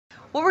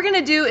What we're going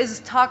to do is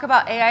talk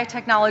about AI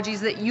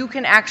technologies that you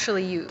can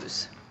actually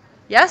use.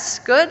 Yes?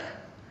 Good?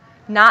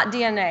 Not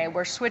DNA.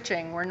 We're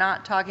switching. We're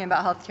not talking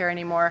about healthcare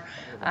anymore.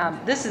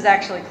 This is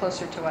actually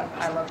closer to what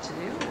I love to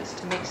do, is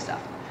to make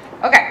stuff.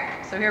 Okay,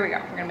 so here we go.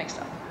 We're going to make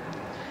stuff.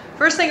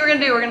 First thing we're going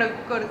to do, we're going to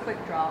go to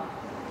QuickDraw.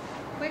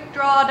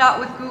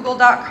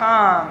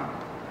 QuickDraw.withgoogle.com.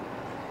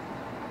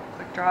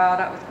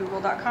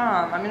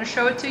 QuickDraw.withgoogle.com. I'm going to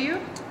show it to you,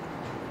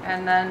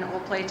 and then we'll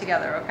play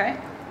together, okay?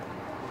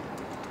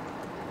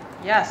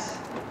 Yes.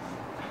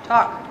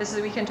 Talk.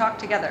 We can talk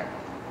together.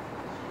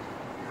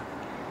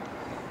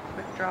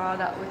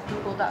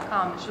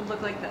 QuickDraw.withgoogle.com. It should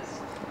look like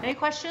this. Any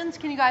questions?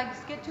 Can you guys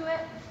get to it?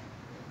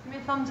 Give me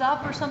a thumbs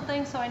up or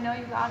something so I know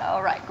you got it.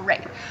 All right,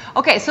 great.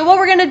 Okay, so what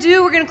we're going to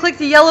do, we're going to click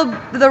the yellow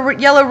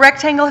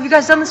rectangle. Have you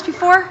guys done this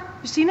before?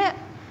 You seen it?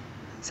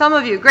 Some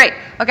of you, great.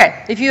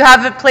 Okay, if you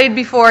haven't played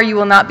before, you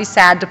will not be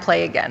sad to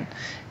play again.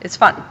 It's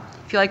fun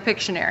if you like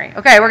Pictionary.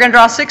 Okay, we're going to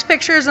draw 6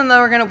 pictures and then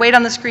we're going to wait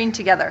on the screen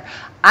together.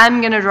 I'm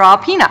going to draw a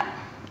peanut,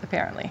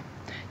 apparently.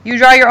 You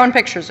draw your own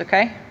pictures,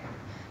 okay?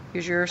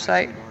 Use your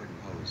site.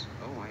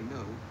 Oh, I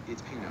know.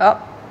 It's peanut. Oh,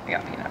 I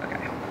got peanut, okay.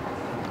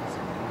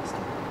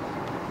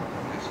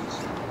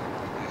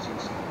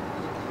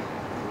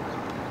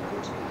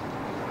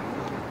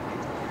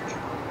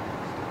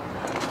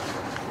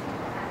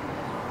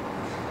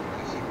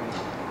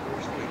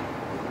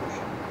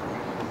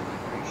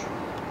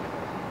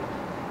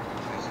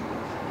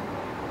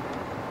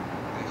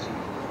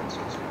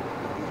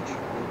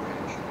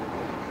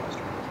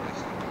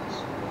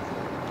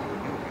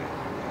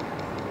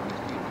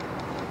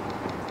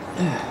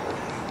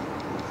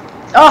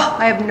 Oh,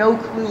 I have no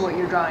clue what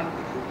you're drawing.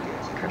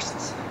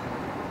 Curses.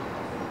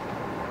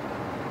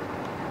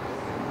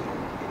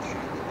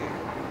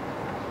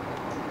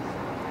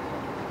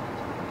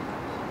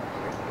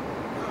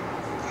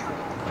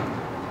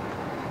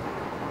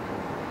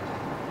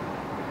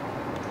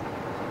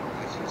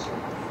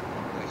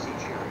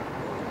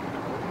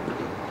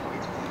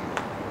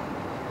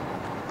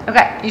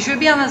 Okay, you should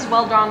be on this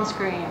well-drawn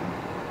screen.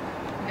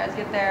 You guys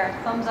get there.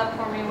 Thumbs up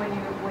for me when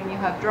you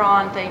have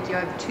drawn. Thank you. I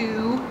have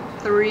 2,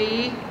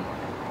 3.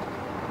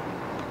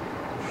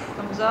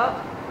 Thumbs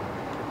up.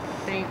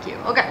 Thank you.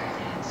 Okay,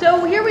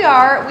 so here we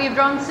are. We've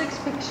drawn 6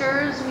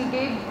 pictures. We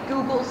gave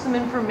Google some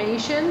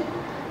information.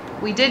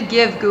 We did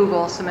give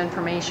Google some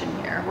information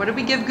here. What did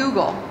we give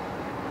Google?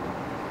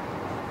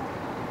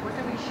 What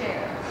did we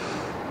share?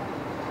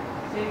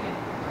 Say it again.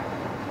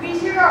 We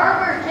shared our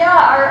artwork. Yeah,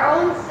 our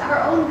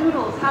own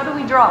doodles. How do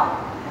we draw?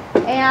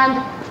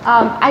 And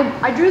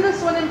I drew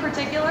this one in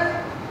particular.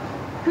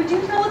 Could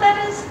you tell what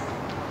that is?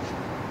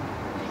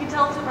 You can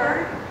tell it's a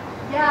bird?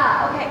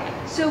 Yeah, okay.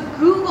 So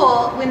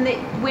Google, when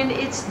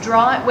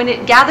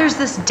it gathers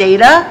this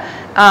data,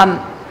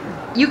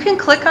 you can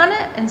click on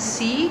it and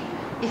see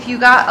if you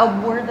got a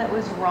word that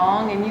was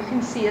wrong, and you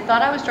can see it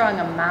thought I was drawing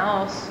a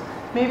mouse,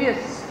 maybe a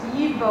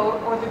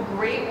speedboat, or the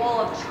Great Wall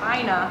of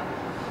China.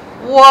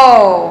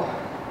 Whoa!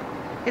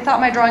 It thought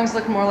my drawings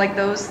looked more like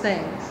those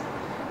things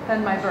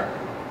than my bird.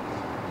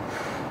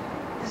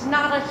 There's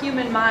not a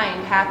human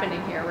mind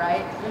happening here,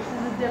 right? This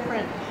is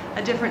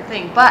a different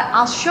thing. But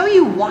I'll show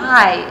you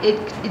why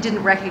it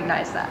didn't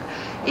recognize that.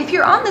 If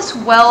you're on this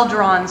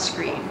well-drawn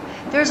screen,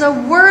 there's a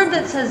word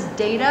that says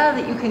data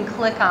that you can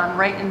click on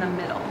right in the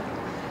middle.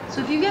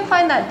 So if you can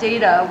find that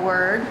data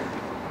word,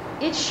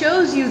 it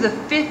shows you the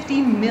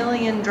 50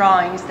 million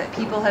drawings that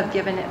people have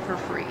given it for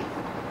free.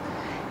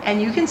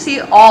 And you can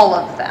see all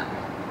of them.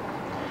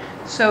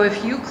 So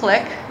if you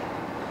click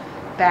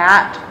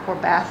bat or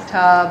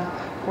bathtub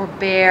or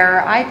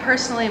bear, I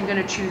personally am going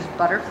to choose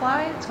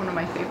butterfly. It's one of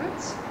my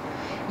favorites.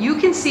 You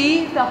can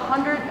see the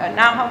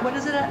what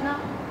is it at now?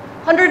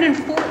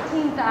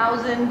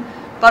 114,000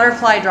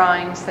 butterfly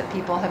drawings that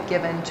people have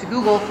given to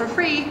Google for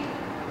free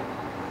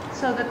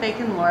so that they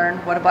can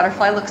learn what a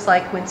butterfly looks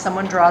like when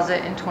someone draws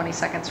it in 20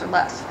 seconds or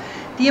less.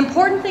 The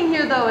important thing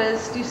here though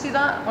is, do you see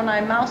that? When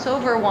I mouse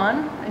over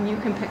one, and you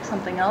can pick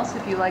something else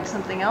if you like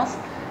something else,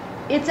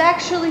 it's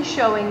actually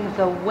showing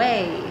the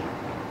way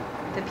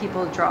that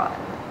people draw it.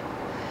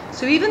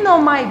 So even though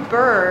my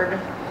bird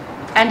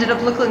ended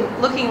up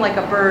looking like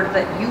a bird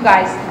that you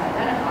guys can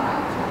identify,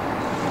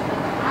 the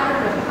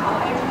pattern of how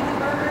I drew the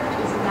bird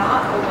is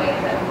not the way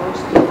that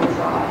most people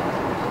draw it.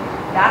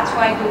 That's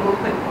why Google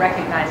couldn't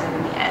recognize it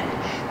in the end.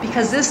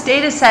 Because this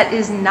data set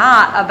is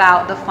not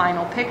about the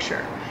final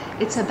picture.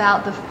 It's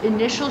about the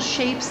initial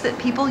shapes that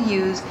people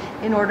use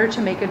in order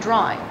to make a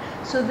drawing.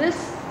 So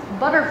this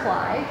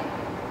butterfly,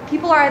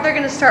 people are either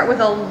going to start with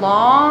a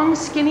long,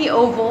 skinny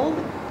oval,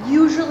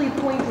 usually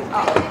pointing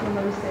up. You'll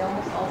notice they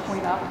almost all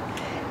point up.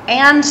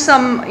 And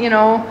some,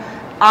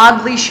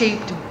 oddly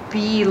shaped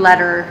B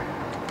letter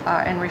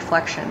and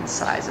reflection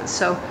sizes.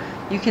 So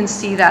you can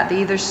see that they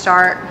either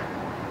start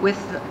with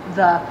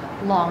the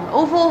long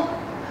oval,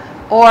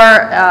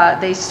 or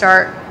they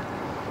start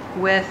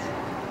with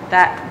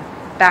that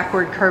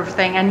backward curve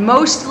thing. And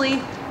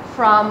mostly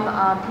from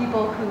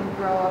people who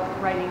grow up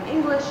writing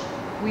English,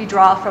 we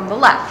draw from the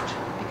left,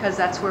 because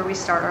that's where we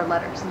start our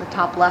letters, in the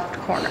top left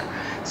corner.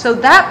 So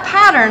that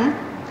pattern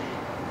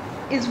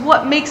is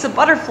what makes a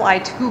butterfly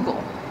to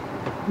Google,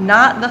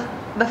 not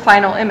the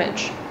final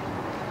image.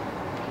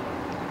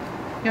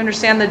 You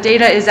understand, the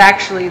data is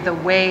actually the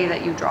way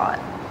that you draw it.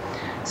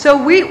 So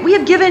we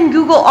have given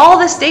Google all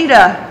this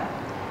data,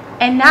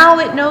 and now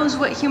it knows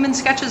what human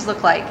sketches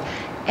look like.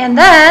 And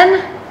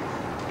then,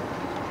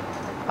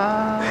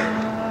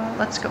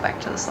 let's go back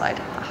to the slide.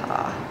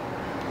 Haha.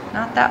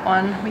 Not that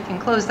one. We can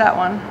close that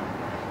one.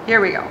 Here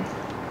we go.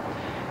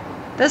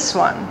 This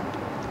one.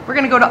 We're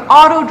going to go to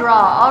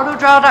AutoDraw,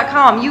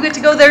 autodraw.com. You get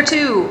to go there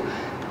too.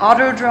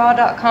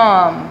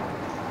 AutoDraw.com.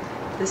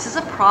 This is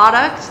a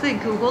product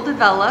that Google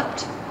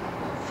developed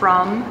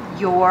from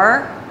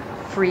your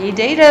free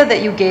data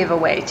that you gave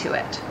away to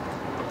it.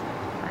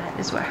 That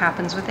is what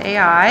happens with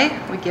AI.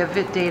 We give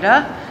it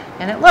data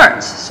and it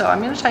learns. So I'm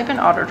going to type in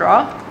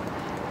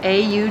AutoDraw,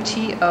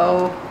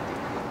 A-U-T-O,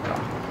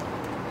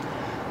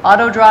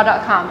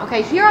 autodraw.com.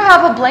 Okay, here I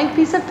have a blank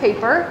piece of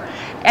paper,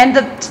 and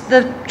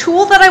the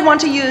tool that I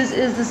want to use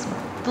is this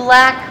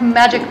black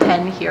magic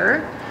pen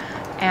here,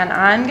 and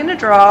I'm going to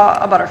draw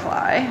a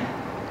butterfly.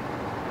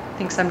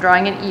 Thinks I'm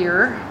drawing an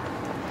ear,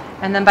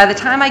 and then by the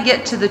time I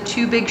get to the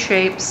two big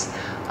shapes,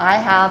 I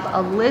have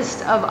a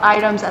list of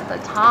items at the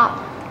top,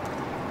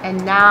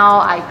 and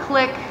now I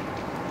click,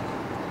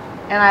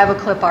 and I have a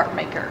clip art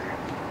maker.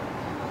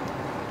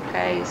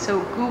 Okay,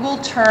 so Google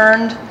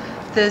turned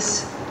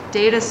this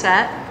data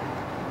set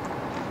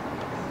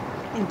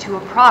into a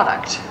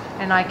product,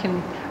 and I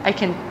can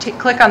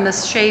click on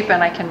this shape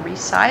and I can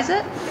resize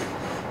it.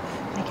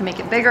 I can make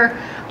it bigger.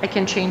 I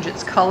can change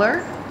its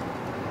color,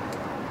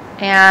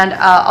 and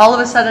all of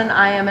a sudden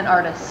I am an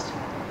artist.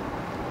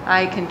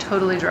 I can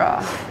totally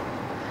draw.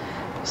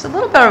 There's a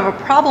little bit of a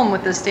problem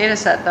with this data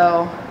set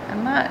though,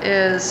 and that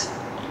is,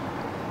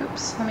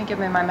 oops, let me give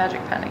me my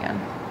magic pen again.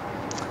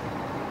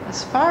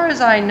 As far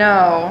as I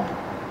know,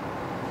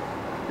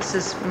 this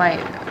is my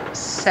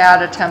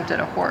sad attempt at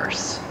a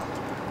horse.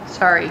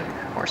 Sorry,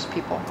 horse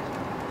people.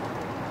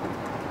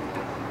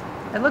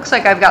 It looks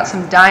like I've got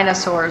some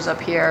dinosaurs up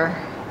here.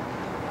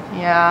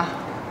 Yeah.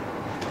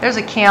 There's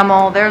a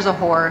camel, there's a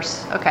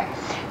horse. Okay.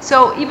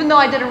 So even though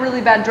I did a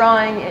really bad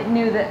drawing, it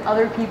knew that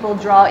other people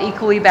draw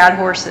equally bad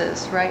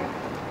horses, right?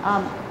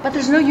 But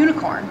there's no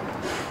unicorn,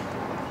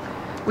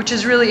 which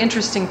is really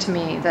interesting to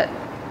me that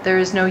there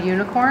is no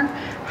unicorn.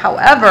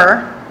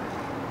 However,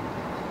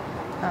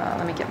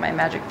 let me get my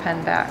magic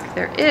pen back.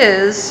 There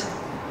is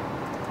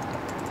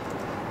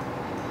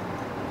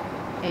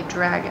a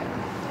dragon.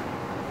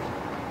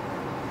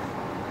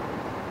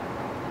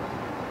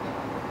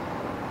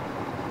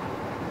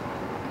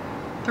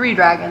 Three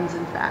dragons,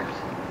 in fact.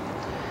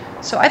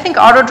 So I think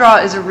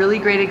AutoDraw is a really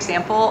great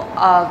example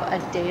of a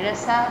data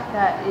set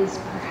that is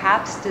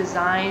perhaps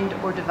designed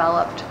or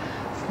developed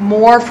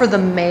more for the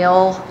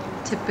male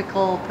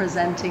typical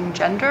presenting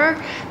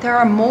gender. There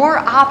are more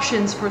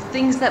options for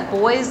things that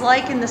boys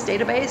like in this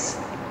database,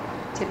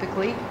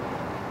 typically,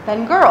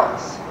 than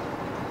girls.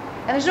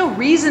 And there's no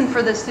reason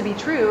for this to be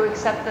true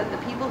except that the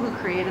people who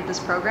created this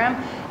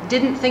program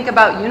didn't think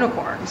about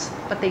unicorns,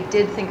 but they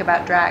did think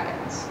about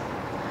dragons.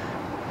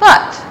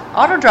 But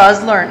AutoDraw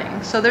is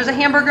learning. So there's a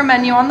hamburger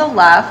menu on the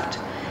left,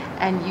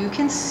 and you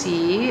can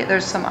see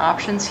there's some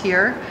options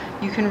here.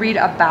 You can read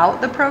about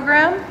the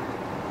program,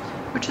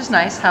 which is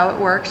nice how it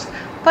works,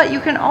 but you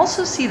can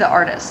also see the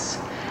artists.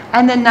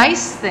 And the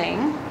nice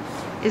thing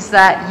is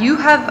that you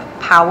have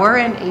power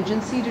and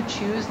agency to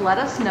choose let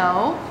us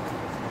know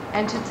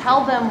and to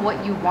tell them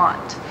what you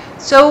want.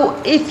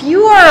 So if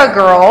you are a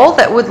girl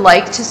that would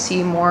like to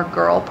see more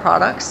girl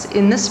products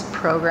in this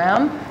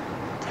program,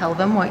 tell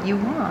them what you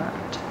want.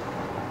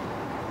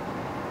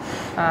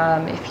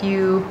 If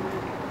you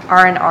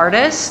are an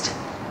artist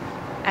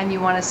and you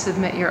want to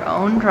submit your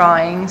own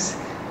drawings,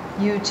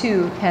 you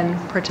too can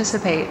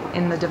participate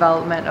in the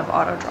development of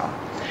AutoDraw.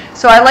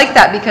 So I like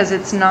that because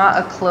it's not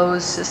a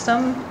closed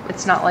system.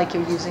 It's not like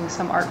you're using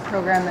some art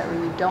program that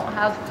really don't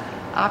have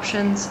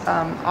options.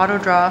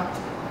 AutoDraw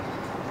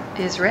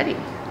is ready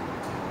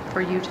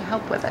for you to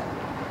help with it.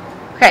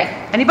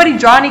 Okay, anybody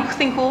draw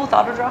anything cool with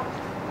AutoDraw?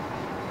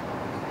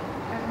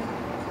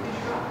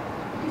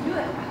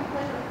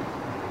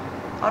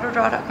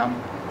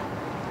 Autodraw.com.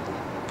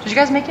 Did you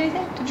guys make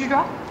anything? Did you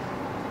draw?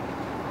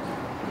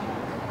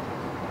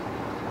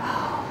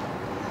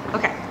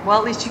 Okay, well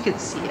at least you could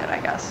see it, I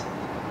guess.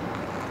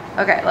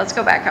 Okay, let's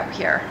go back up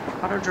here.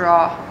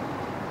 AutoDraw.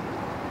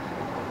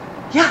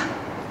 Yeah.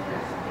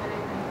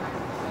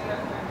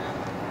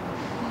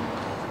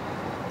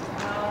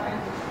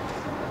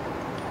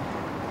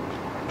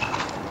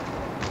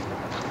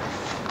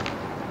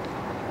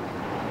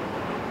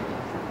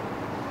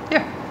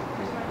 Here.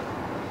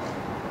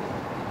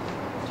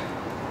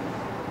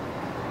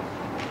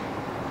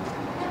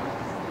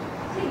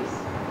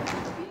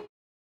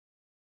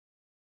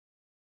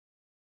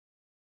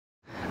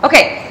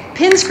 Okay,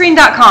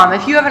 pinscreen.com.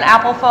 If you have an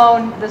Apple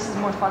phone, this is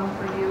more fun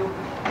for you.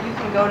 You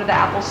can go to the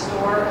Apple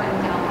Store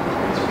and download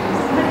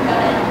pinscreens.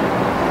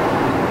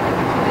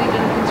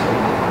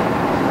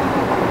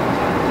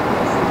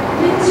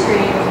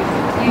 Pinscreen,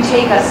 you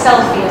take a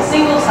selfie, a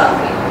single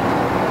selfie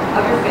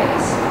of your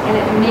face. and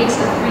it makes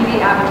a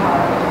 3D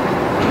avatar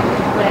that you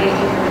can play in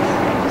your video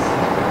games,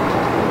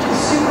 which is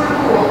super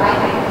cool, I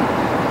think.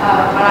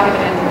 But I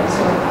haven't ended it,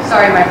 so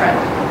sorry, my friend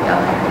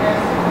down there.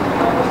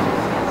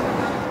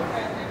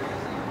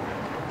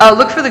 Oh,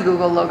 look for the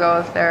Google logo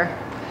if they're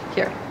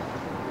here.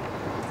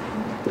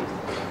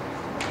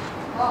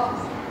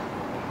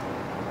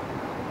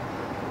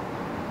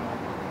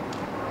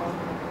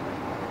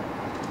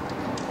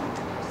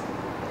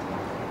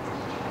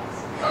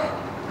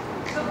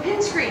 So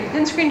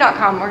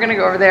pinscreen.com, we're gonna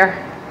go over there.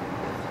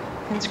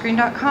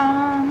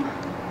 Pinscreen.com.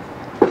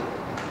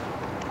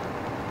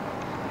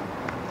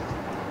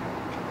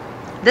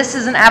 This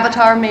is an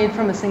avatar made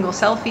from a single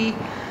selfie,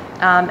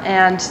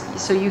 and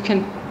so you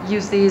can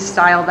use these,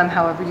 style them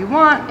however you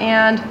want,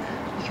 and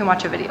you can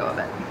watch a video of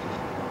it,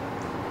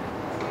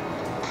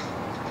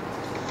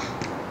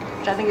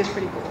 which I think is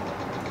pretty cool.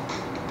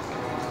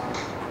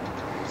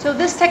 So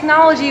this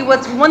technology,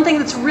 one thing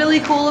that's really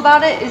cool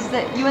about it is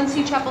that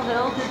UNC Chapel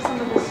Hill did some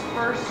of this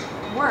first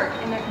work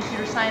in their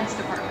computer science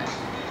department.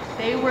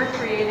 They were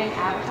creating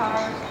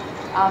avatars,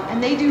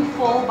 and they do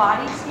full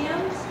body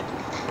scans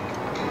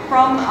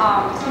from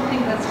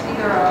something that's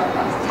either a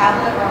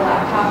tablet or a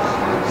laptop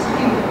or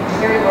something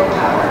very low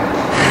power,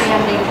 and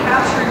they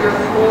capture your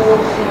full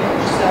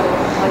image. So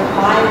like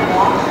my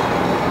walk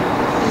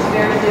is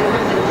very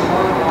different than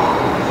your walk,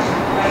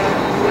 right?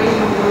 The way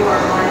you move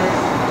our lives,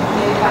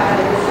 maybe if I had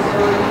a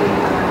disability,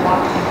 I would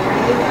walk very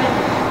different.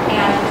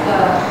 And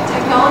the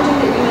technology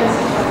that UNC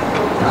has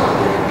developed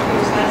with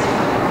computer science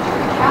department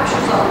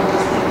captures all of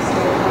those things. So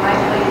when I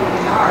play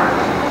VR,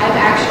 I've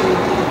actually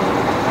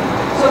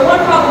So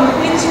one problem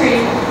with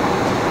pinscreen,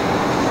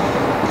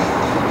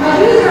 now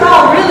these are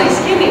all really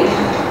skinny,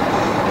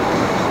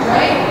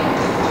 right?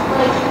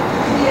 Like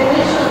the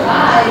initial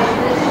guide,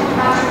 this is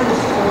capture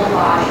this whole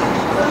body.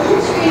 So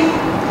pinscreen,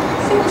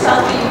 single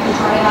selfie, you can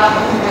try it out,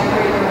 you can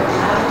decorate your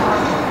own avatar,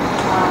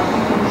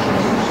 you can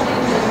change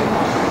things as you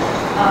want.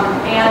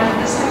 And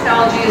this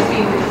technology is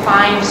being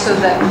refined so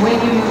that when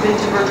you move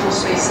into virtual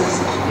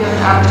spaces, you have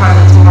an avatar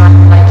that's a lot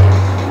like it.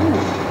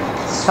 Ooh,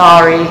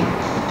 sorry.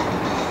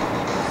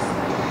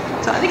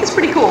 So I think it's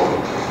pretty cool.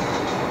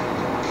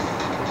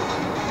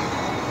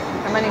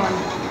 From anyone.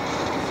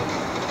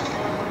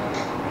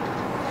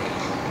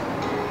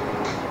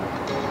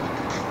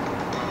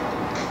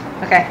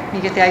 Okay,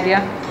 you get the idea?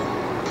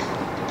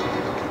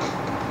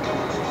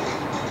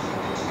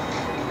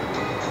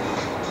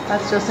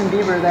 That's Justin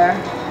Bieber there.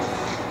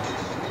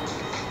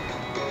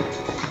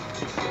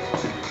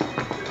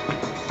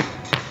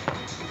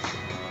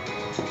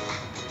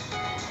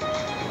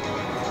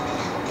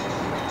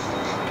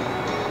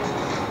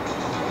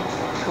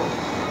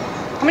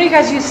 How many of you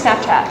guys use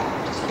Snapchat?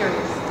 Just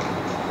curious.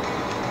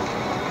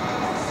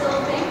 Still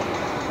a thing?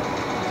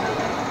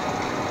 Okay.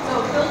 So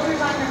filters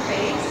on your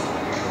face,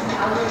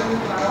 an algorithm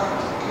developed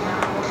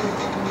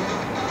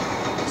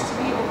just to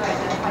be able to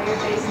identify your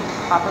face and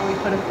properly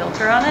put a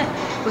filter on it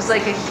was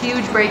like a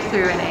huge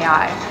breakthrough in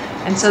AI.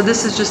 And so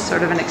this is just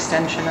sort of an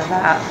extension of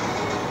that.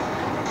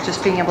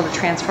 Just being able to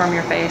transform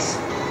your face.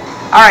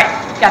 All right,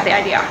 got the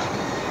idea.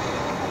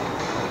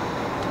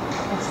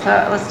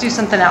 Let's do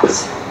something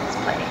else. Let's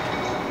play.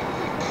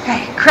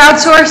 Okay,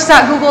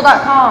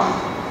 crowdsource.google.com.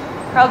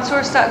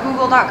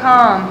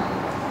 Crowdsource.google.com.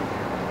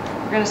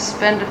 We're going to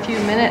spend a few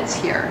minutes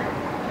here.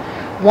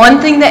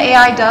 One thing that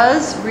AI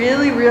does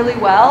really, really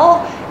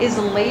well is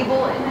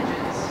label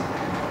images.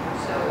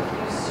 So if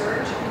you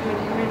search, if you do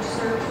an image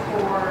search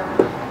for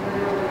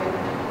literally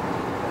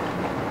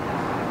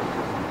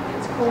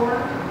it's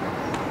corn,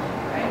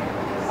 right?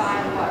 You can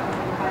find what?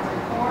 You can find some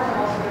corn. I'm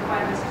also going to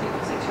find this cute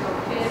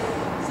 6-year-old kid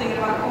singing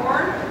about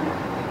corn.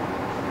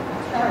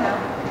 I don't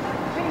know.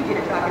 You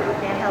get a talk, you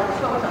can't help the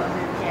phones on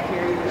Zoom, can't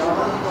hear you at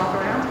all, you walk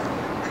around.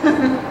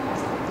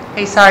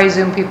 Hey, sorry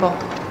Zoom people.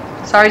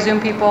 Sorry Zoom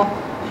people.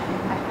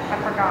 I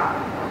forgot.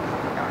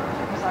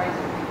 I'm sorry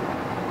Zoom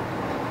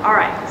people. All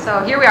right,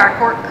 so here we are,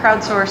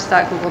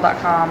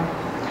 crowdsource.google.com.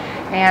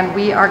 And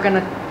we are going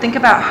to think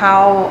about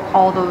how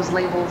all those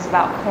labels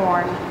about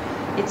corn,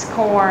 it's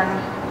corn,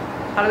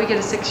 how do we get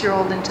a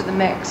 6-year-old into the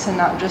mix and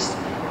not just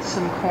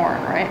some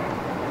corn, right?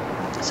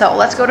 So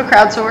let's go to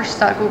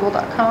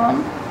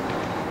crowdsource.google.com.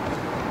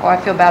 Oh, I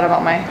feel bad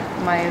about my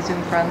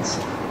Zoom friends.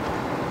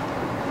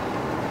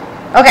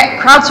 Okay,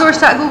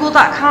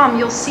 crowdsource.google.com,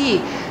 you'll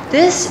see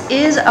this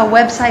is a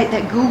website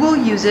that Google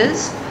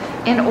uses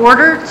in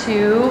order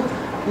to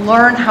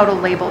learn how to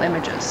label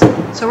images.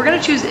 So we're going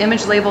to choose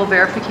image label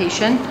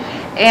verification.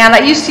 And I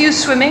used to use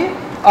swimming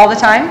all the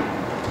time.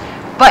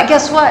 But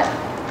guess what?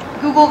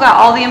 Google got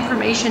all the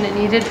information it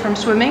needed from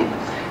swimming,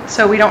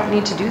 so we don't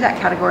need to do that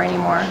category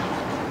anymore.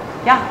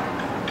 Yeah?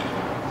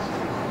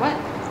 What?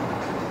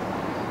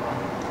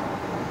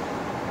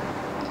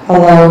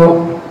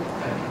 Hello.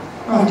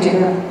 Oh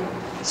dear.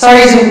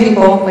 Sorry Zoom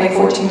people, like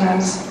 14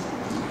 times.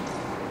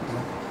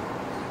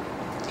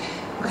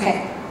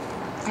 Okay.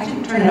 I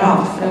didn't turn it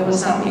off. It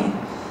was not me.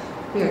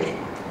 Weird.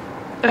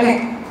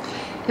 Okay.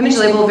 Image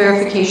label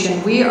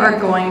verification. We are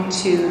going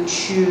to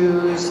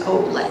choose,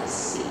 let's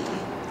see.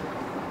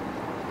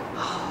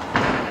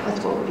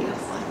 what would be a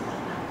fun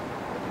one?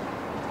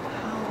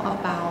 How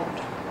about,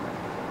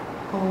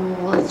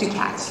 oh, let's do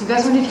cats. You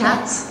guys want to do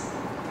cats?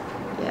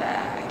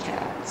 Yeah,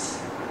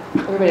 cats.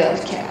 Everybody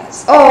loves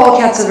cats. Oh,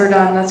 cats that are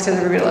done. That's because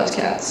everybody loves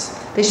cats.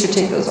 They should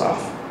take those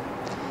off.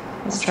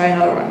 Let's try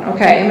another one.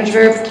 Okay, image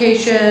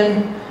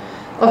verification.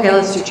 Okay,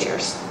 let's do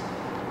chairs.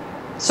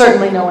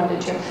 Certainly no one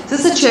did chairs. Is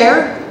this a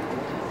chair?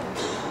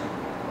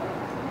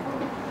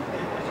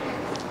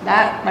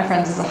 That, my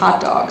friends, is a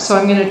hot dog. So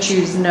I'm going to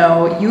choose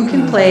no. You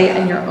can play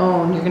on your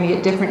own. You're going to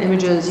get different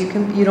images.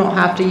 You don't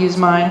have to use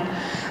mine.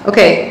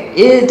 Okay,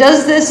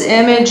 does this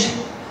image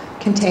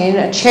contain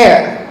a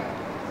chair?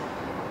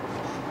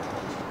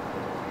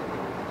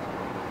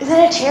 Is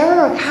that a chair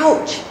or a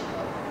couch?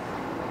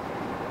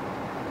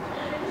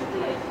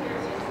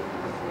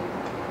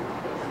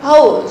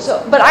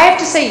 Oh, but I have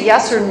to say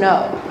yes or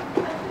no.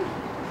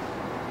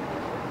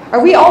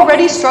 Are we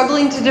already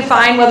struggling to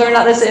define whether or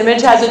not this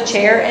image has a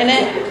chair in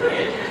it?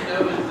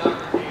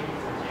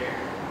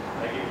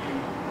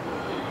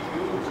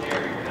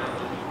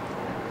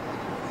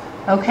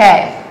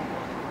 Okay.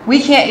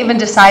 We can't even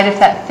decide if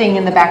that thing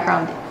in the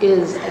background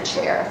is a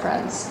chair,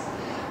 friends.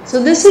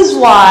 So this is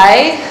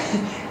why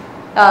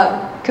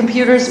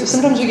computers,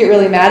 sometimes we get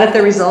really mad at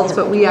the results,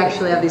 but we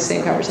actually have these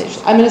same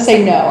conversations. I'm going to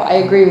say no. I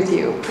agree with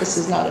you. This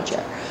is not a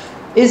chair.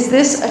 Is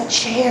this a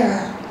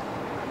chair?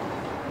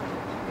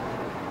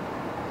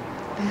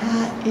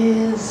 That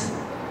is,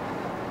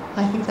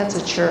 I think that's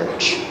a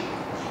church.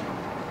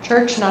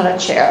 Church, not a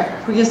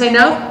chair. We can say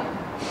no?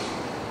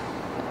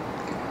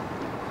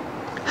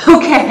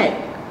 Okay.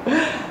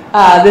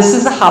 This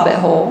is a hobbit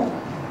hole,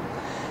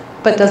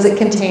 but does it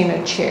contain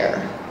a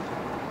chair?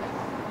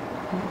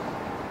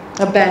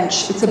 A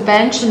bench. It's a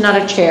bench and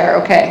not a chair.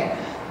 Okay,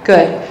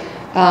 good.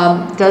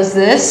 Does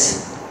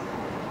this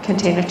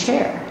contain a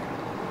chair?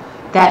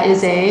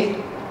 That's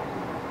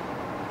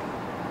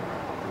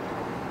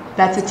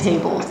a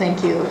table.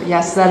 Thank you.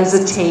 Yes, that is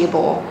a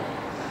table.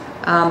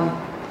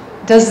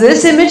 Does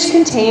this image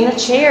contain a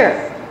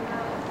chair?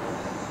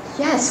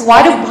 Yes.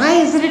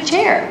 Why is it a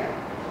chair?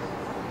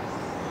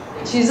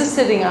 She's just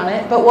sitting on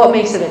it, but what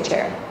makes it a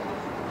chair?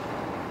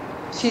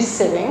 She's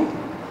sitting.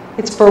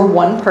 It's for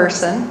one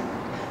person.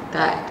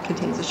 That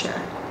contains a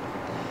chair.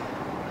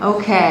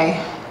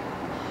 Okay.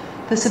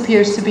 This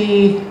appears to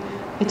be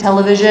a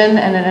television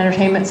and an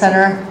entertainment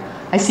center.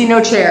 I see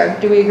no chair.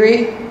 Do we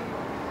agree?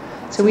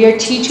 So we are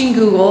teaching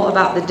Google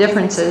about the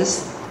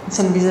differences in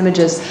some of these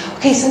images.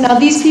 Okay, so now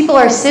these people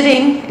are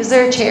sitting. Is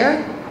there a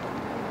chair?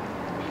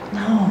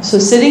 No. So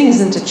sitting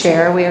isn't a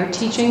chair. We are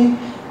teaching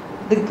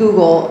the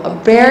Google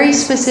very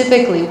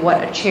specifically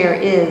what a chair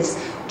is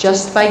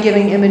just by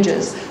giving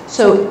images.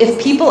 So if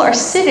people are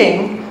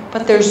sitting,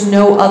 but there's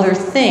no other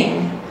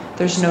thing,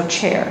 there's no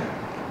chair,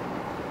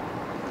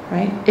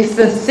 right? If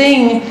the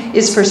thing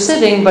is for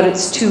sitting, but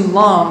it's too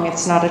long,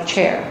 it's not a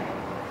chair.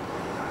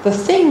 The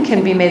thing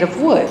can be made of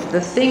wood.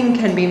 The thing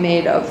can be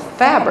made of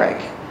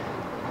fabric.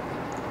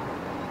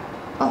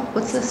 Oh,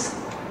 what's this?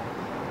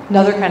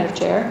 Another kind of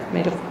chair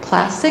made of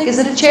plastic. Is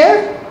it a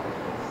chair?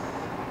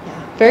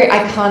 Yeah, very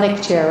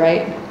iconic chair,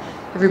 right?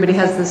 Everybody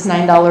has this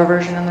 $9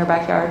 version in their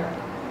backyard,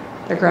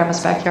 their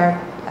grandma's backyard.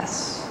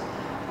 Yes,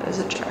 that is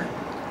a chair.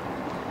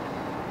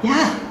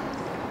 Yeah.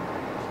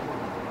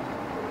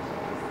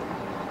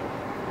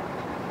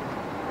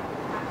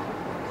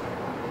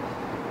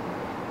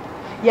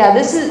 Yeah,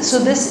 this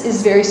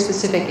is very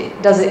specific.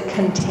 Does it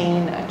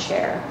contain a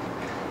chair?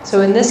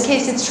 So in this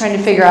case, it's trying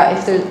to figure out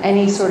if there's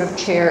any sort of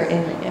chair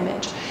in the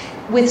image.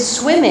 With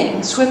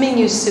swimming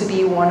used to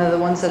be one of the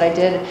ones that I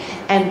did,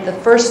 and the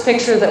first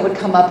picture that would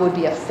come up would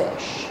be a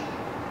fish.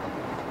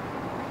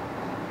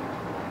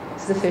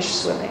 Is the fish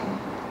swimming?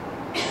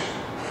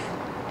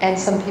 And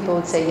some people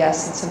would say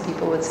yes, and some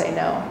people would say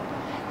no.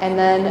 And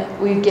then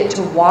we'd get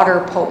to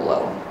water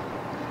polo,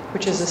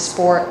 which is a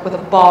sport with a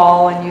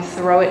ball, and you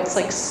throw it. It's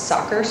like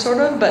soccer, sort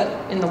of, but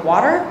in the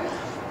water.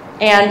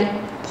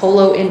 And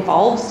polo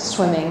involves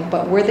swimming,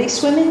 but were they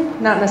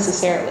swimming? Not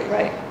necessarily,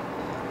 right?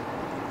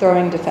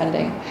 Throwing,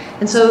 defending.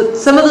 And so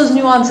some of those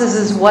nuances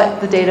is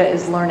what the data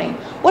is learning.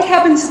 What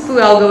happens if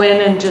we all go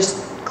in and just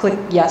click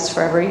yes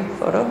for every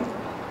photo?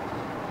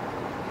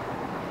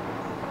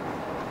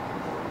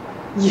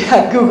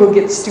 Yeah, Google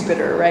gets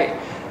stupider, right?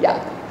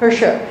 Yeah, for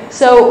sure.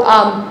 So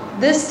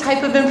this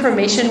type of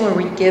information where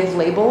we give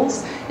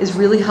labels is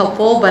really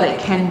helpful, but it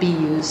can be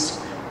used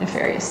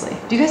nefariously.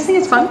 Do you guys think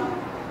it's fun?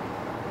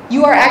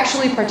 You are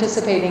actually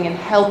participating in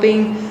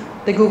helping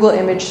the Google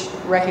image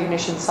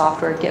recognition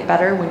software get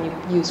better when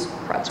you use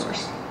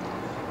crowdsource.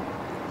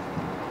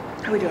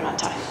 How are we doing on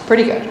time?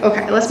 Pretty good.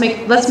 Okay, let's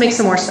make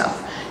some more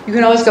stuff. You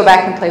can always go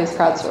back and play with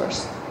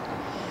crowdsource.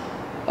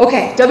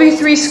 Okay,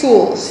 W3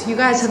 schools. You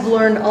guys have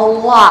learned a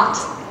lot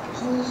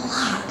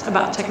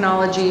about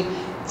technology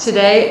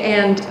today,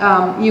 and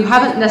you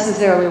haven't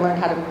necessarily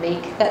learned how to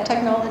make that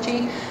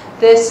technology.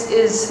 This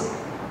is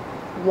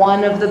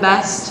one of the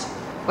best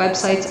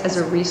websites as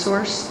a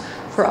resource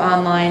for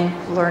online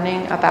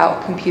learning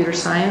about computer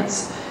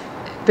science,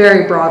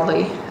 very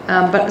broadly.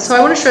 So I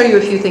want to show you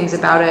a few things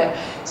about it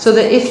so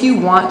that if you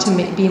want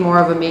to be more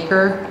of a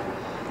maker,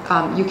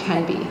 you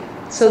can be.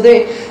 So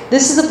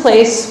this is a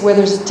place where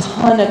there's a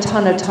ton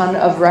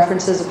of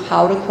references of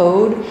how to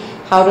code,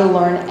 how to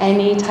learn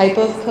any type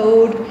of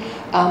code,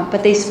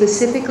 but they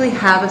specifically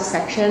have a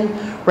section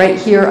right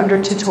here under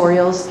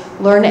tutorials,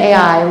 learn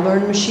AI,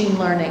 learn machine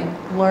learning,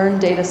 learn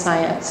data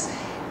science.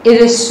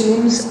 It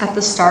assumes at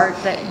the start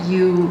that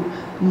you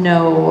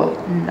know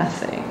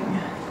nothing.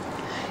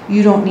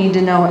 You don't need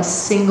to know a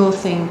single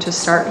thing to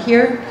start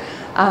here.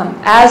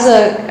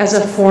 As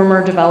a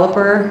former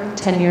developer,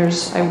 10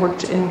 years I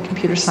worked in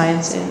computer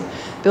science in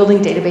building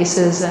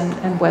databases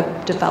and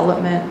web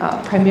development,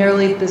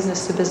 primarily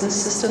business-to-business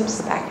systems,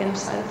 the back-end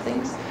side of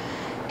things.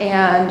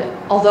 And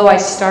although I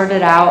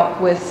started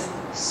out with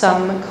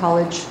some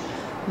college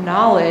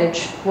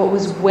knowledge, what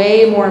was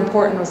way more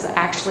important was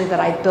actually that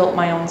I built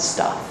my own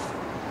stuff.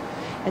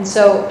 And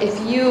so if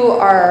you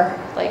are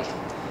like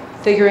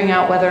figuring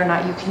out whether or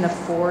not you can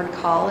afford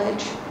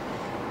college,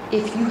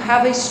 if you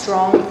have a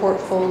strong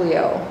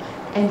portfolio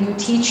and you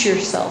teach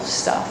yourself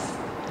stuff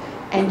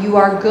and you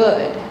are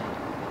good,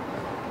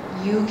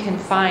 you can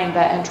find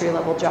that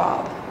entry-level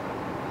job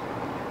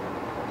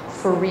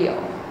for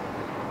real.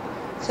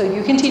 So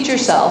you can teach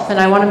yourself, and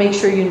I want to make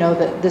sure you know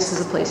that this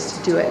is a place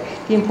to do it.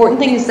 The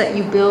important thing is that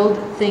you build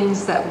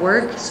things that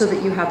work so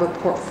that you have a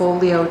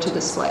portfolio to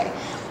display.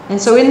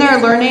 And so in their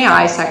Learn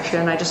AI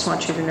section, I just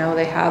want you to know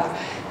they have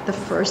the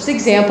first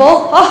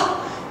example,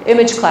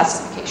 image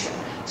classification.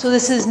 So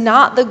this is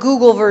not the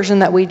Google version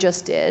that we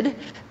just did.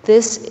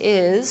 This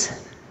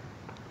is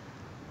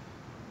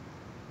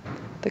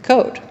the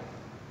code.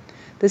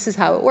 This is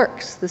how it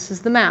works. This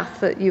is the math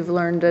that you've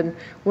learned and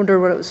wondered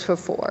what it was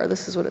for.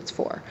 This is what it's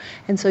for.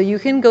 And so you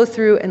can go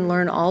through and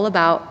learn all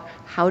about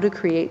how to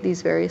create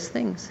these various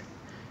things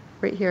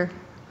right here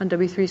on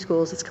W3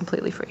 Schools. It's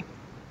completely free.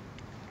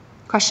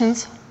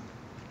 Questions?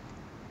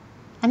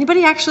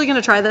 Anybody actually going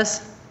to try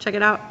this? Check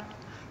it out.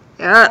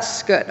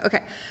 Yes, good.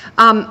 Okay.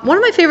 One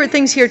of my favorite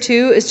things here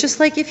too is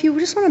just like if you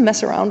just want to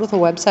mess around with a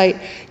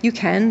website, you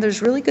can.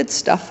 There's really good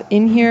stuff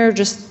in here.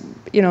 Just,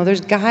 you know,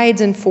 there's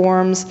guides and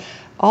forms,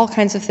 all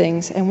kinds of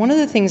things. And one of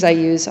the things I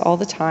use all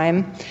the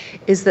time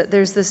is that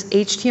there's this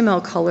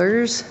HTML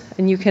colors,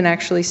 and you can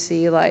actually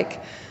see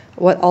like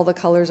what all the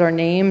colors are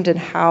named and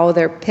how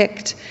they're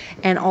picked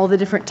and all the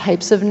different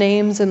types of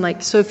names. And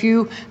like, so if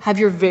you have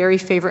your very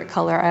favorite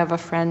color, I have a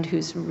friend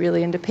who's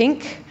really into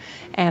pink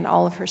and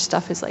all of her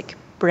stuff is like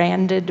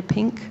branded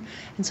pink.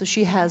 And so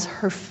she has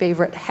her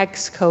favorite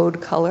hex code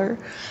color.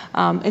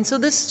 And so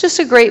this is just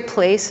a great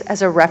place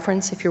as a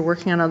reference if you're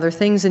working on other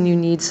things and you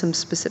need some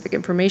specific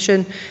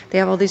information. They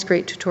have all these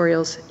great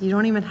tutorials. You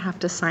don't even have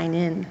to sign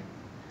in.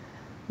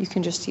 You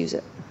can just use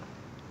it.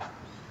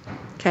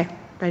 Okay,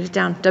 write it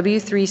down.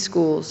 W3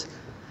 Schools.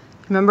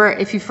 Remember,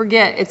 if you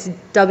forget, it's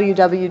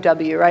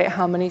WWW, right?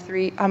 How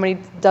many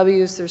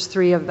W's? There's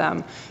 3 of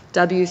them.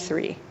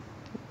 W3.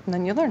 And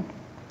then you learn.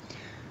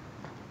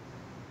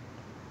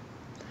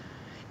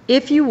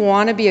 If you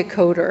want to be a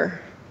coder,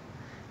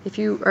 if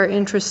you are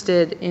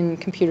interested in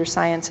computer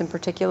science in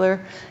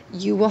particular,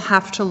 you will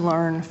have to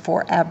learn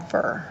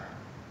forever.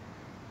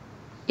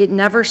 It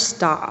never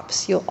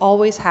stops. You'll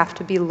always have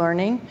to be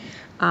learning.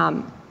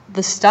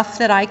 The stuff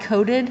that I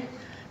coded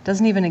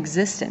doesn't even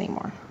exist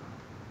anymore.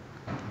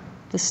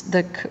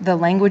 The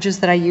languages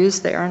that I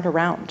use, they aren't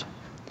around.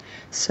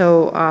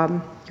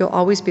 So you'll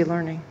always be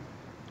learning.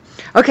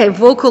 Okay,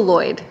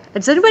 Vocaloid.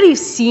 Has anybody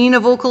seen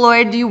a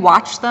Vocaloid? Do you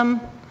watch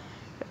them?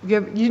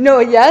 You know,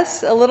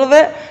 yes, a little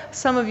bit.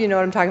 Some of you know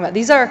what I'm talking about.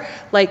 These are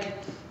like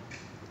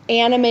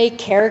anime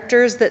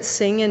characters that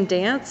sing and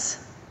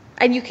dance,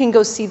 and you can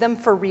go see them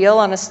for real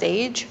on a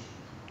stage.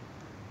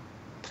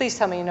 Please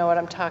tell me you know what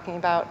I'm talking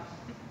about.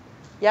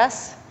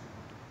 Yes?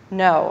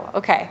 No.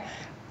 Okay.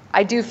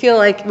 I do feel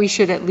like we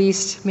should at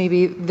least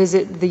maybe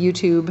visit the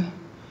YouTube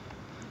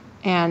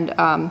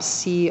and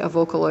see a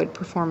Vocaloid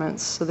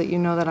performance so that you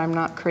know that I'm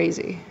not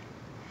crazy.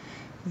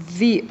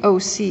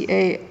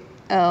 VOCAL.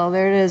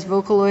 There it is,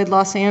 Vocaloid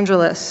Los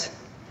Angeles.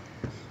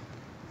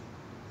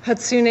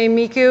 Hatsune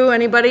Miku,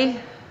 anybody?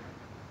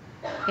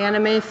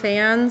 Anime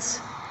fans?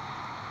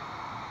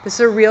 This is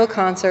a real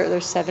concert.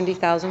 There's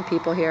 70,000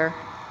 people here.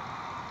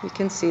 You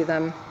can see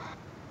them.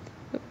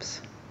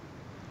 Oops.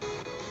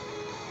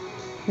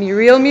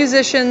 Real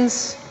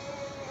musicians.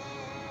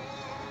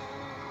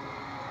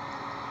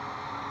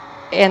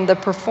 And the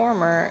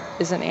performer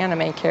is an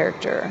anime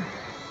character.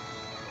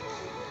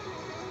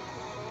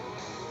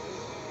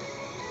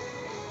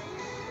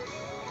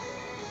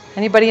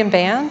 Anybody in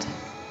band?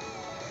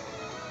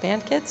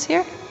 Band kids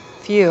here?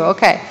 Few,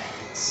 okay.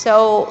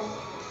 So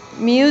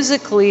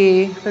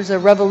musically, there's a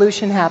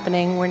revolution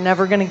happening. We're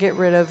never going to get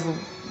rid of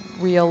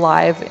real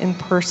live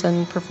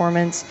in-person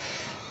performance,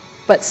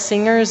 but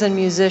singers and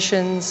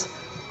musicians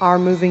are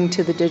moving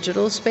to the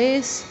digital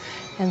space,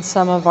 and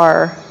some of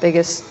our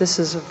biggest, this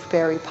is a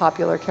very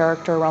popular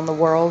character around the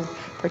world,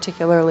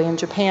 particularly in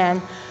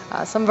Japan.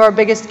 Some of our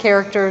biggest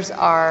characters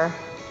are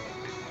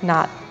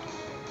not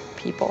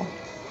people.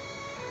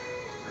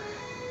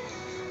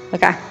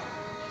 Okay.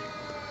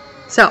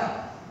 So,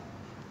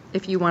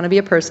 if you want to be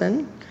a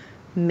person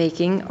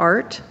making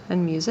art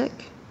and music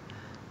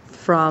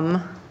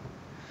from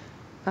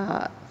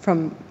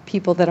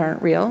people that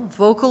aren't real,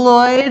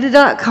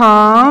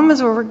 Vocaloid.com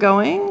is where we're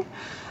going.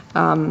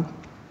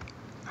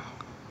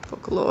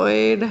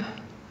 Vocaloid.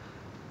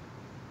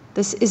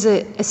 This is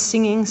a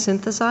singing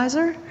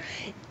synthesizer.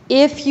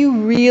 If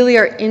you really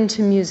are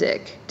into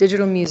music,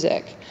 digital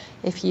music,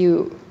 if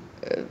you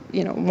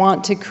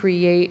want to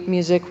create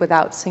music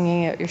without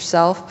singing it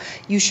yourself,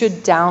 you should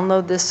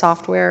download this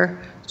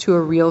software to a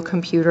real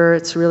computer.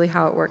 It's really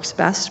how it works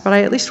best. But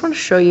I at least want to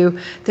show you,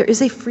 there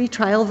is a free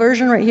trial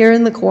version right here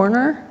in the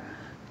corner.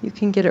 You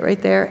can get it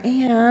right there.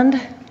 And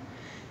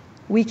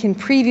we can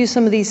preview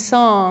some of these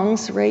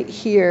songs right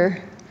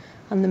here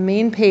on the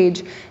main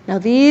page. Now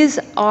these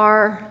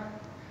are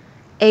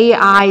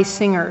AI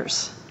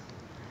singers.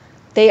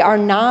 They are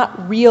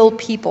not real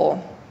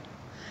people.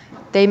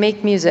 They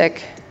make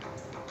music.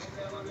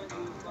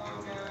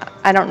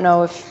 I don't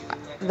know if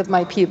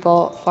my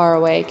people far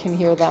away can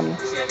hear them.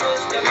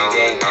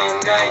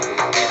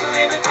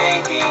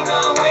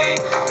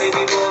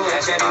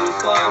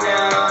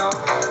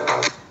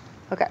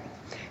 Okay.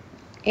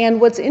 And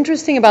what's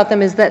interesting about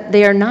them is that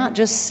they are not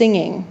just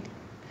singing,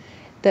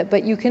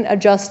 but you can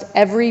adjust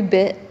every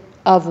bit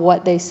of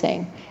what they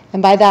sing.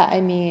 And by that I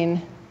mean,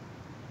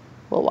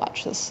 we'll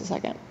watch this a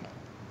second.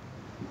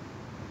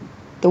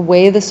 The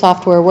way the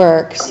software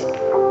works,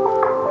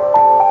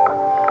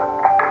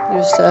 you're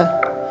just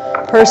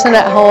a person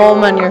at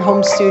home on your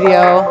home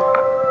studio.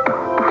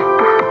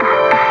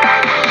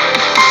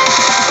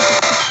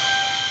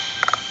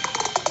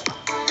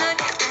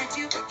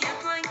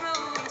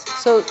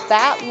 So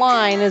that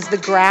line is the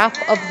graph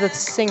of the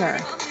singer,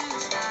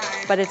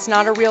 but it's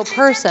not a real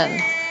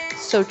person.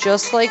 So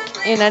just like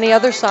in any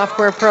other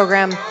software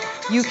program,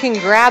 you can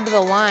grab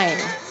the line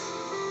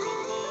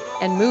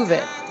and move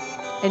it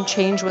and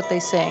change what they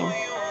sing.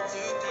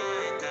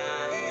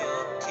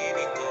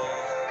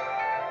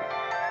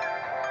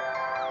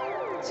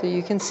 So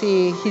you can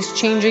see he's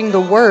changing the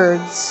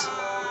words.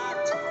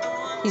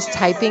 He's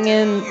typing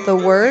in the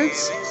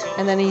words,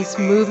 and then he's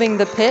moving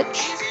the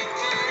pitch.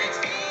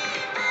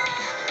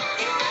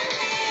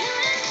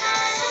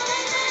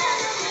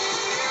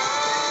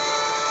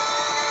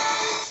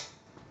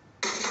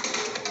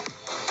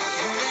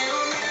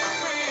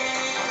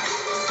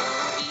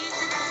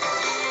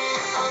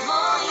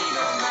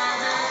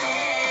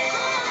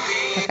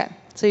 Okay,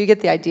 so you get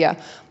the idea.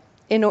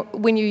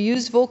 When you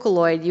use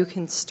Vocaloid, you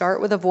can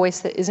start with a voice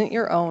that isn't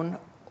your own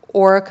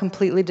or a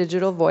completely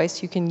digital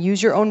voice. You can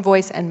use your own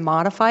voice and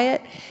modify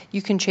it.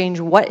 You can change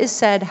what is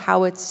said,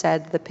 how it's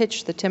said, the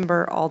pitch, the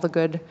timbre, all the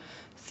good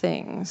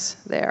things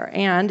there.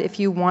 And if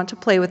you want to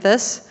play with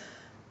this,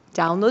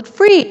 download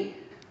free,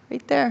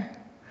 right there.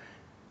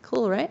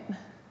 Cool, right?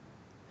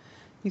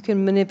 You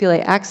can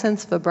manipulate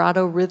accents,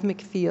 vibrato, rhythmic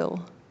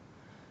feel,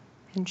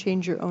 and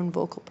change your own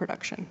vocal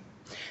production.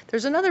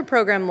 There's another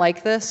program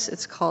like this.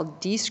 It's called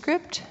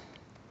Descript.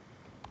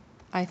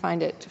 I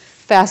find it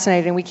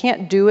fascinating. We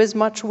can't do as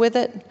much with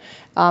it,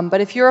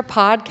 but if you're a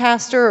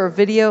podcaster or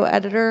video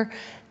editor,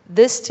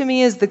 this to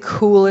me is the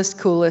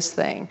coolest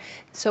thing.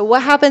 So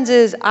what happens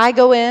is I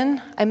go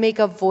in, I make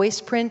a voice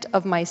print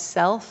of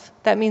myself.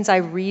 That means I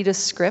read a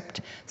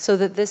script so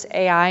that this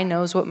AI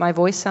knows what my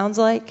voice sounds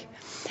like.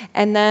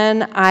 And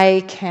then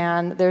I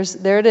can,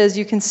 there it is,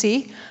 you can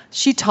see.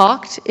 She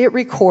talked, it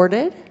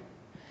recorded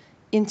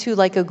into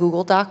like a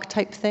Google Doc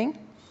type thing.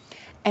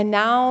 And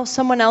now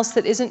someone else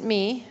that isn't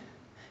me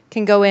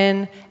can go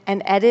in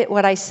and edit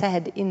what I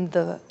said in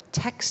the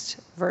text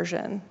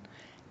version,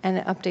 and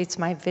it updates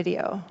my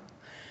video.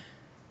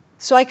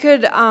 So I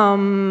could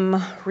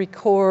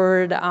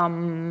record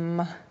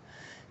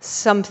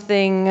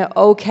something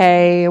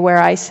okay where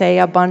I say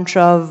a bunch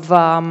of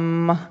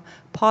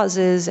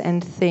pauses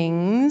and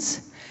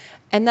things,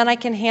 and then I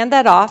can hand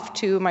that off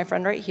to my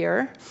friend right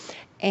here,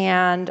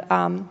 and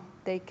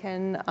they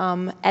can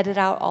edit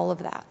out all of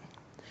that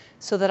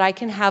so that I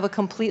can have a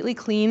completely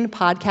clean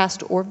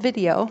podcast or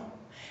video.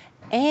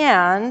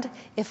 And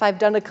if I've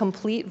done a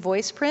complete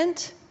voice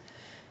print,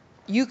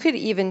 you could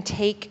even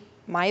take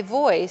my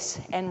voice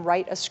and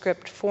write a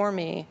script for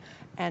me,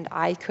 and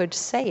I could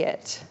say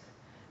it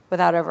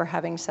without ever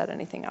having said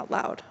anything out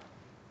loud.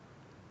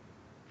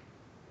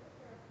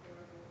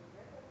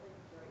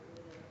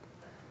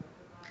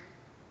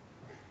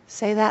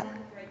 Say that.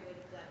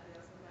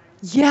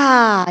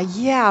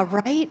 Yeah,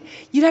 right?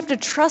 You'd have to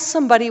trust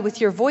somebody with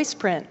your voice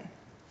print.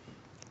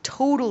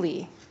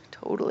 Totally.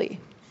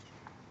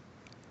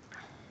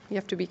 You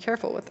have to be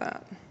careful with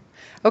that.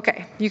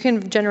 Okay, you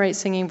can generate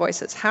singing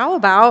voices. How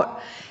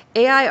about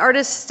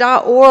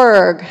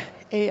AIartists.org?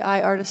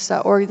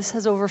 AIartists.org. This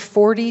has over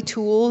 40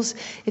 tools.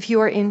 If you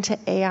are into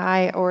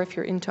AI or if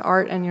you're into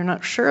art and you're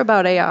not sure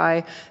about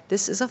AI,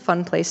 this is a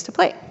fun place to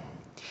play.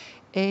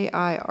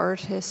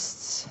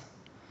 AIartists,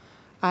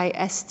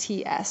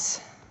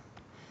 ISTS.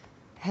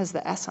 Has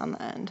the S on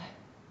the end.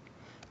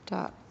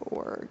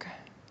 .org.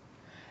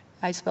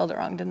 I spelled it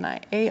wrong, didn't I?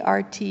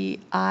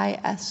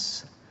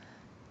 ARTIST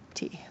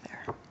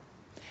there.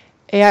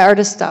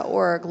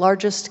 AIartist.org,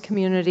 largest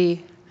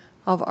community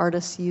of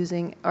artists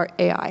using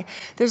AI.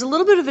 There's a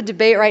little bit of a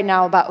debate right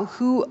now about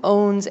who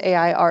owns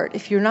AI art.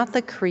 If you're not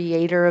the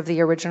creator of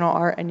the original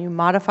art and you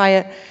modify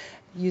it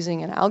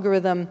using an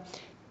algorithm,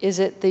 is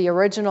it the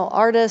original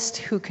artist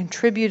who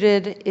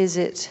contributed? Is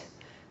it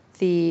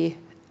the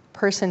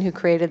person who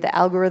created the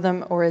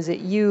algorithm, or is it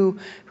you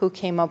who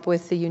came up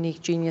with the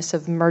unique genius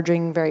of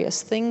merging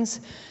various things?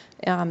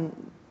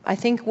 I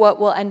think what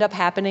will end up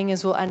happening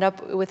is we'll end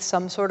up with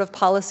some sort of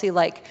policy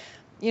like,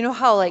 you know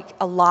how like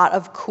a lot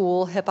of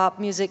cool hip hop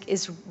music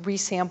is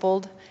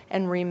resampled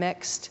and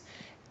remixed?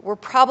 We're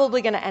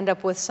probably gonna end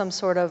up with some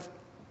sort of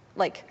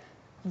like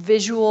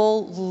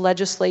visual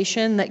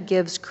legislation that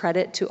gives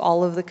credit to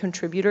all of the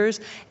contributors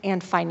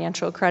and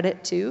financial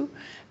credit too.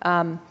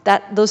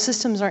 Those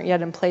systems aren't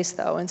yet in place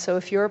though. And so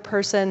if you're a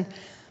person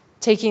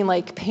taking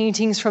like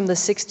paintings from the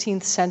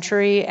 16th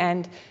century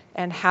and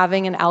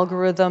having an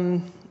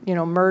algorithm, you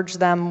know, merge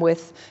them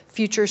with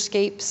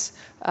futurescapes,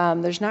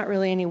 there's not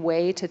really any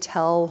way to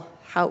tell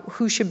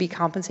who should be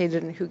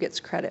compensated and who gets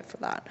credit for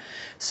that.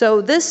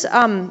 So this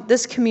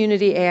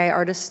community,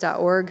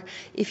 AIartist.org,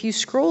 if you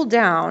scroll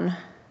down,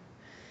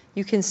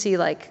 you can see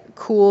like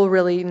cool,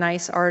 really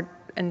nice art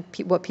and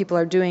what people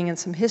are doing and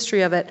some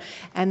history of it.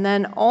 And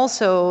then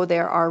also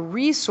there are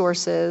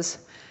resources,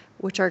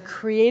 which are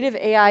creative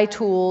AI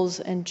tools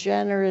and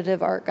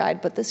generative art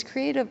guide. But this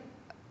creative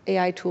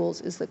AI tools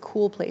is the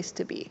cool place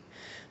to be.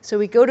 So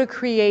we go to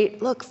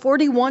create, look,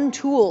 41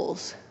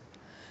 tools.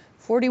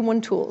 41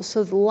 tools.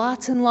 So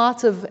lots and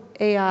lots of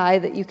AI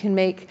that you can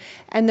make.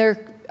 And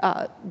they're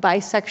by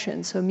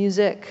section. So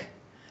music,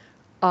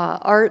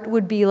 art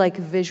would be like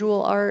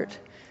visual art.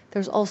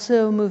 There's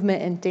also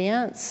movement and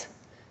dance.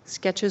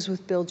 Sketches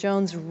with Bill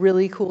Jones,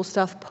 really cool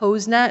stuff.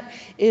 PoseNet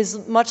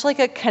is much like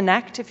a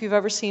Kinect, if you've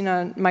ever seen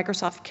a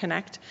Microsoft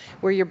Kinect,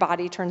 where your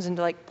body turns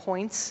into like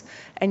points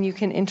and you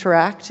can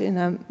interact in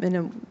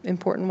an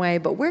important way.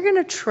 But we're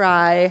gonna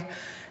try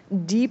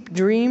Deep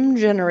Dream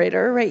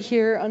Generator right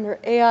here under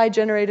AI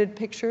generated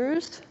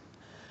pictures.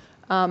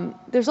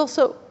 There's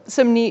also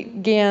some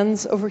neat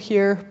GANs over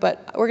here,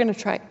 but we're gonna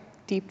try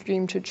Deep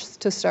Dream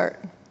to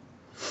start.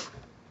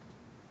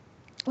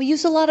 We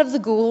use a lot of the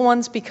Google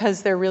ones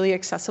because they're really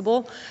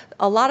accessible.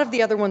 A lot of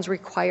the other ones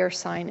require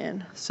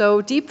sign-in. So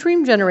Deep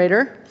Dream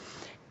Generator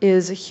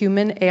is a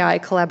human AI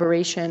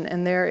collaboration,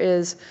 and there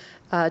is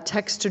a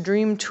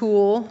text-to-dream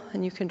tool,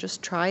 and you can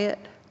just try it,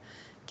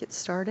 get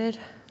started.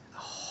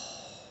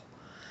 Oh,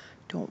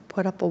 don't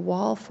put up a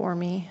wall for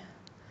me.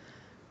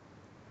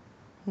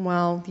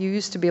 Well, you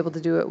used to be able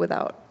to do it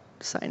without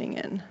signing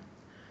in.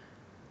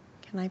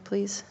 Can I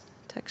please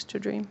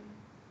text-to-dream?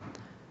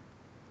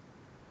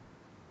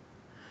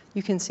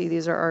 You can see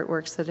these are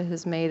artworks that it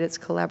has made. It's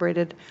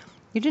collaborated.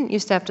 You didn't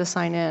used to have to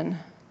sign in.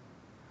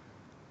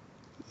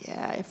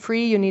 Yeah,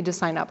 free, you need to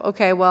sign up.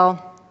 Okay,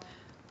 well,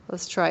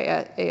 let's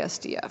try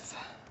ASDF.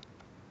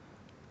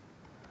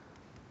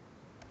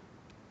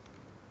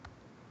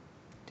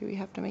 Do we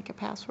have to make a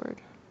password?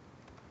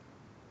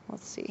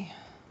 Let's see.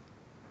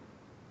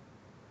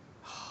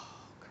 Oh,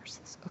 curse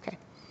this. Okay.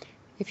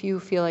 If you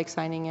feel like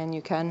signing in,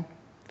 you can.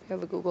 You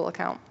have a Google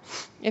account.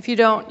 If you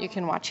don't, you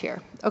can watch here.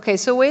 Okay,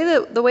 so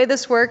the way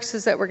this works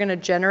is that we're going to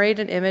generate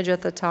an image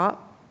at the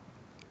top.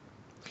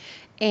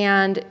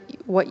 And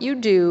what you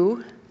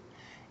do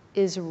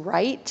is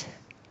write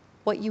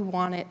what you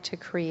want it to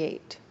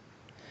create.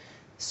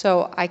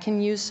 So I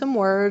can use some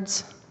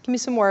words. Give me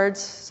some words,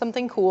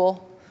 something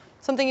cool,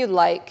 something you'd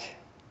like.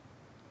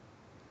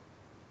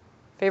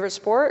 Favorite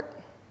sport?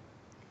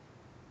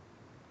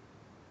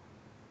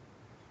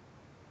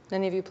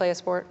 Any of you play a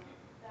sport?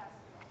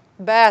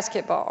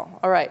 Basketball.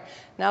 All right.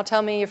 Now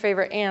tell me your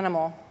favorite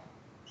animal.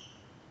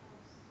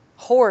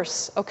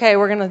 Horse. Okay,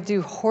 we're going to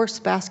do horse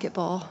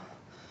basketball.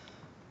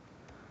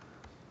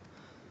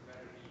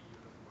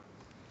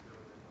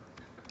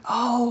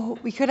 Oh,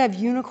 we could have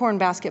unicorn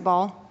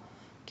basketball.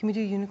 Can we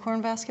do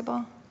unicorn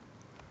basketball?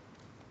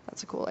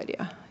 That's a cool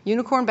idea.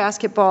 Unicorn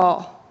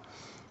basketball.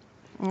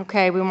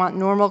 Okay, we want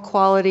normal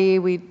quality.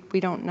 We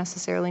don't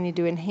necessarily need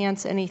to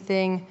enhance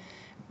anything.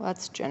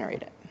 Let's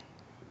generate it.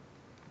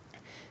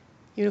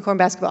 Unicorn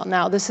basketball.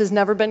 Now, this has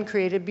never been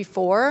created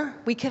before.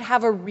 We could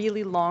have a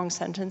really long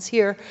sentence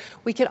here.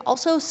 We could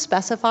also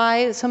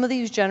specify some of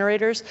these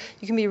generators.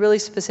 You can be really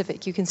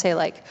specific. You can say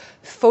like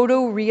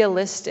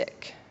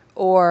photorealistic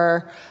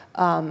or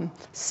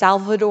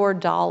Salvador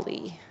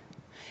Dali.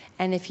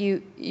 And if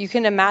you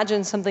can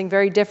imagine something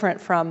very different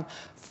from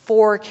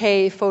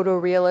 4K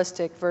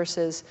photorealistic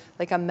versus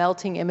like a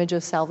melting image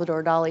of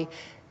Salvador Dali.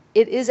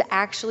 It is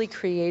actually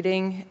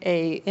creating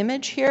a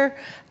image here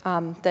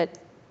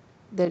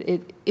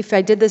if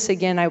I did this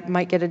again, I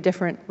might get a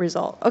different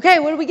result. Okay,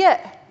 what do we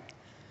get?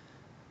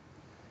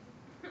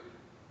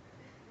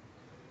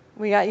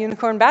 We got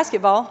unicorn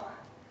basketball.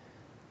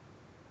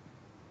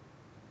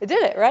 It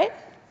did it, right?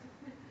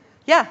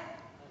 Yeah.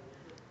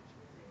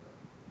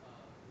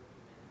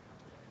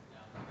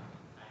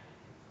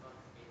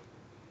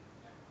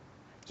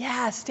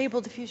 Yeah,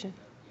 stable diffusion.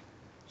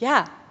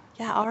 Yeah,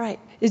 all right.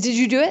 Did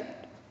you do it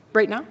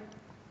right now?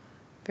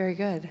 Very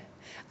good.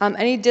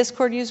 Any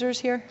Discord users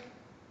here?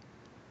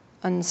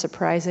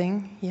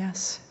 Unsurprising,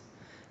 yes.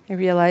 I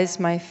realize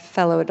my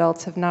fellow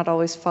adults have not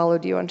always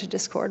followed you onto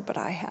Discord, but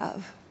I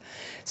have.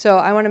 So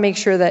I want to make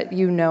sure that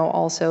you know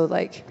also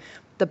like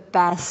the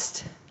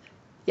best.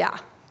 Yeah,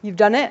 you've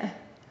done it?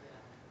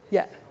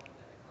 Yeah.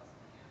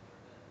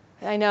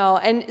 I know,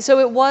 and so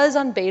it was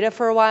on beta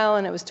for a while,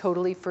 and it was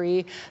totally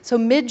free. So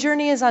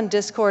Midjourney is on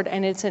Discord,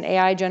 and it's an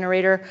AI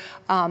generator.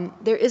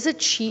 There is a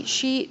cheat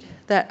sheet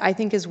that I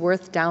think is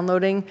worth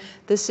downloading.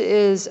 This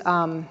is,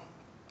 I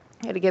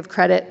got to give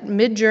credit.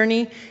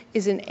 Midjourney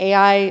is an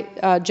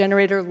AI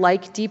generator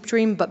like Deep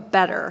Dream, but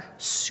better,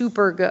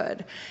 super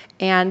good.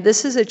 And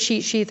this is a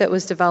cheat sheet that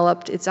was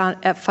developed. It's on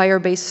at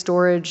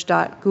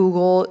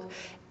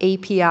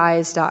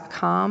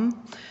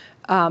firebaseStorage.googleapis.com,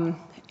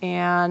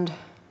 and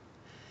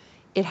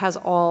it has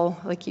all,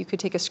 like you could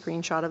take a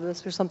screenshot of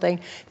this or something.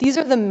 These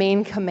are the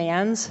main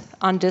commands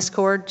on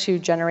Discord to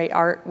generate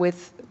art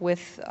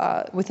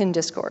within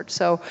Discord.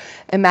 So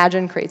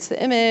Imagine creates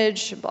the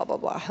image, blah, blah,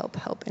 blah,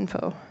 help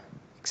info,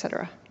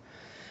 etc.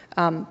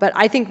 But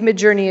I think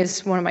Midjourney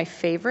is one of my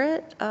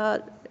favorite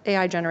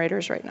AI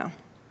generators right now.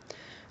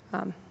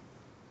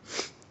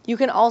 You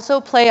can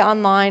also play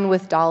online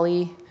with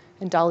DALL-E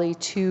and DALL-E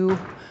 2,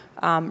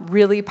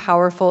 really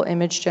powerful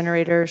image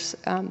generators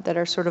that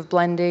are sort of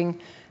blending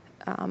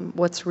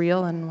what's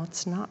real and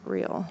what's not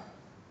real.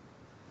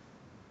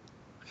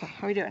 Okay,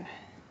 how are we doing?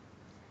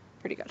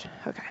 Pretty good,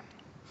 okay.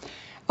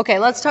 Okay,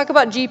 let's talk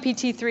about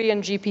GPT-3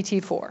 and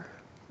GPT-4.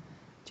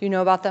 Do you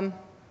know about them?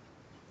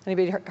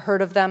 Anybody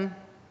heard of them?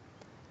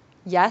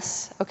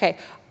 Yes? Okay,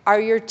 are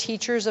your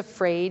teachers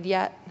afraid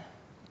yet?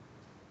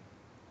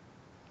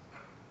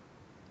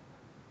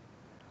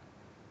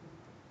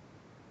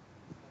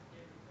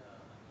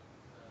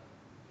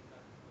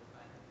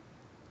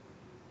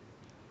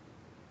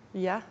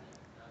 Yeah?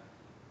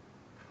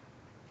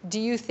 Do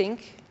you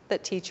think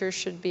that teachers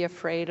should be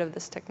afraid of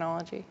this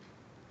technology?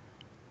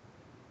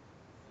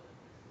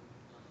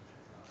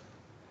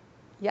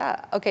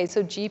 Yeah, okay,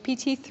 so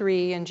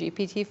GPT-3 and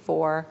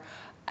GPT-4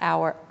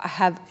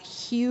 have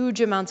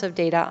huge amounts of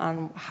data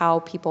on how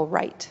people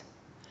write.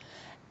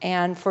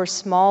 And for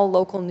small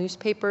local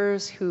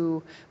newspapers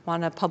who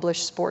want to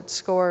publish sports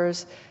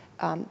scores,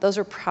 those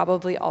are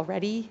probably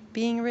already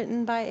being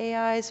written by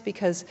AIs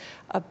because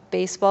a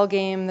baseball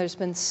game, there's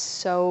been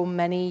so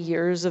many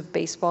years of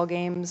baseball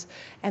games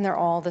and they're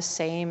all the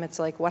same. It's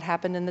like what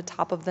happened in the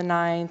top of the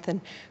ninth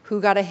and who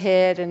got a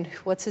hit and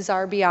what's his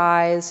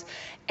RBIs.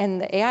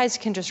 And the AIs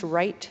can just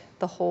write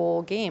the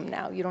whole game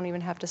now. You don't even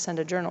have to send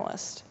a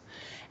journalist.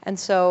 And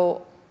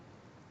so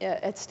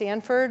at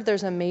Stanford,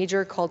 there's a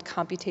major called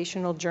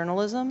computational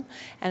journalism,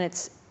 and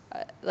it's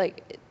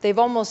like they've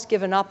almost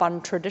given up on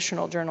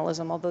traditional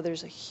journalism, although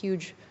there's a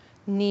huge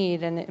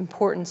need and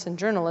importance in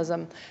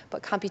journalism.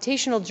 But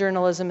computational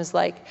journalism is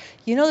like,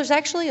 you know, there's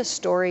actually a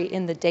story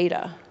in the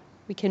data.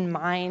 We can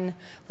mine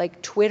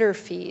like Twitter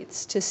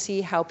feeds to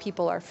see how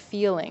people are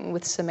feeling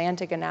with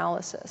semantic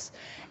analysis.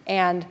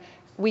 And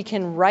we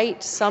can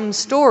write some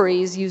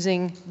stories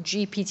using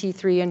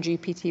GPT-3 and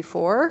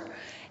GPT-4.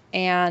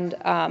 And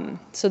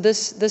so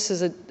this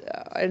is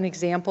an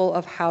example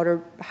of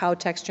how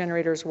text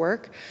generators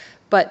work.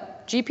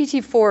 But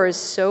GPT-4 is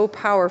so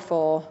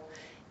powerful,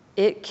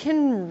 it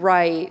can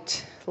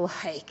write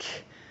like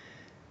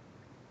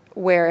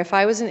where if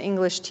I was an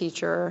English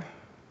teacher,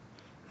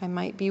 I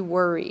might be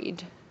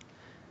worried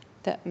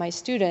that my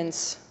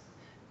students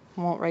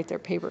won't write their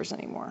papers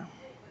anymore.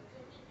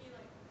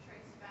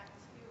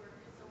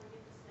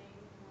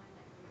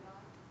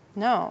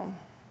 No.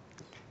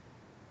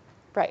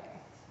 Right.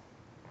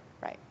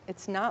 Right.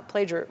 It's not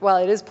plagiarism. Well,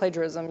 it is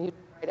plagiarism. You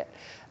didn't write it.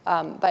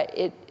 But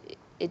it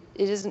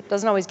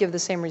doesn't always give the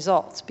same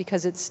results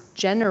because it's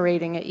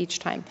generating it each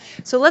time.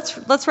 So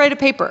let's write a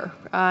paper.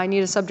 I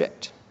need a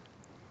subject.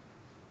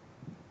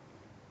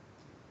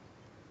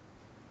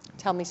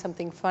 Tell me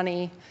something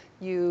funny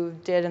you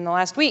did in the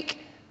last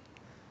week.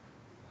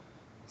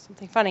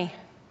 Something funny.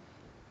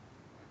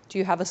 Do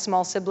you have a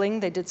small sibling?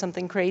 They did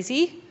something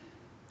crazy?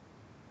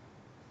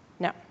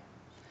 No.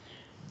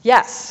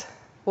 Yes.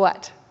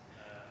 What?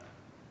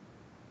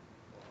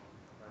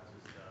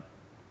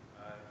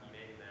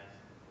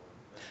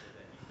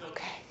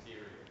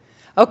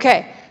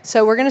 Okay,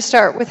 so we're going to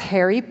start with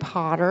Harry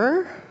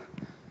Potter.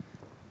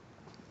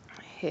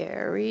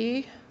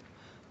 Harry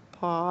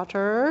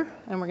Potter,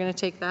 and we're going to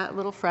take that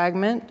little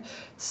fragment.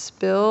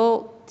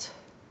 Spilt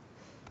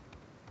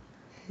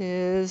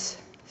his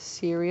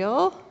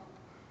cereal.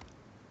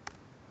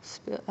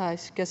 I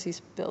guess he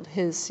spilled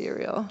his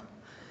cereal.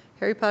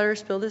 Harry Potter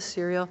spilled his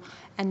cereal.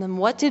 And then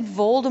what did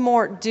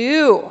Voldemort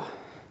do?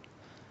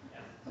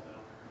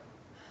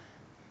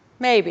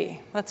 Maybe.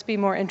 Let's be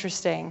more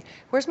interesting.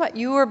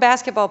 You were a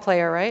basketball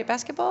player, right?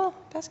 Basketball?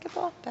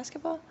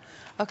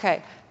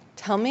 Okay.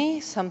 Tell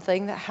me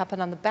something that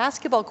happened on the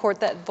basketball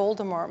court that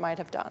Voldemort might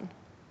have done.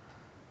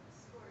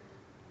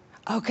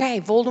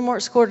 Okay,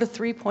 Voldemort scored a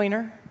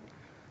three-pointer.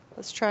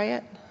 Let's try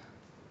it.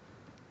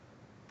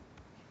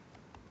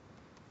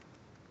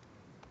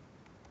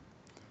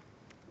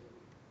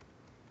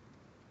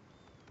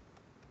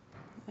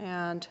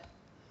 And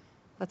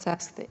let's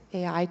ask the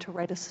AI to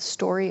write us a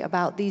story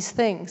about these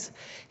things.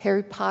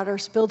 Harry Potter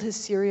spilled his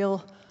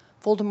cereal.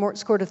 Voldemort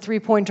scored a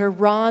three-pointer.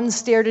 Ron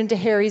stared into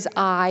Harry's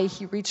eye.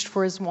 He reached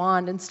for his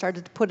wand and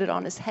started to put it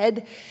on his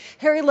head.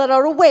 Harry let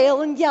out a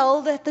wail and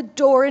yelled at the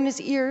door in his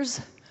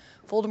ears.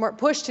 Voldemort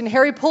pushed and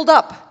Harry pulled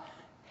up.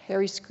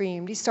 Harry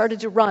screamed. He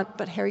started to run,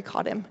 but Harry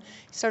caught him.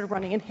 He started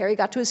running and Harry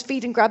got to his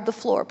feet and grabbed the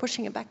floor,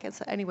 pushing him back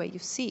against it. Anyway, you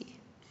see,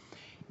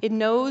 it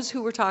knows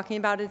who we're talking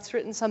about. It's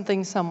written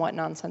something somewhat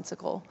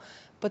nonsensical.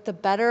 But the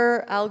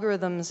better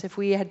algorithms, if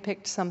we had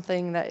picked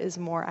something that is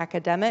more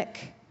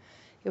academic,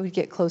 it would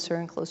get closer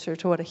and closer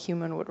to what a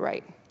human would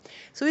write.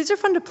 So these are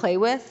fun to play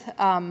with,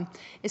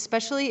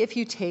 especially if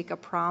you take a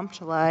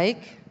prompt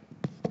like,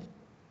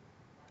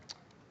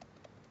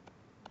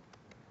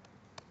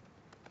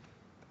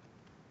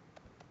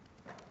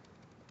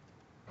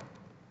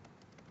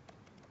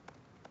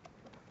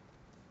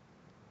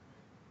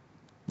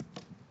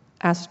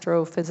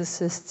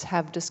 astrophysicists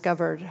have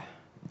discovered.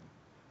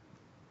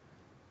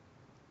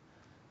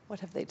 What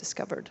have they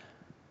discovered?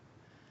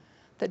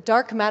 That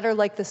dark matter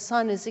like the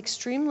sun is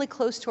extremely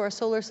close to our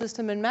solar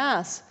system in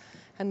mass,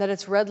 and that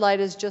its red light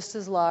is just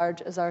as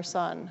large as our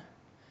sun.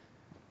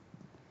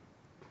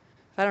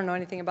 If I don't know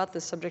anything about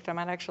this subject, I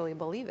might actually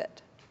believe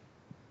it.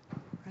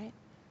 Right?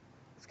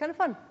 It's kind of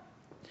fun.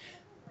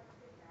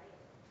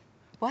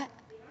 What?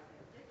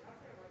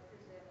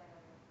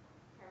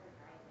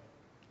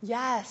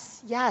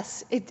 Yes,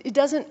 yes. It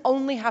doesn't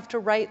only have to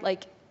write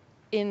like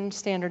in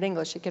standard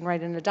English. It can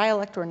write in a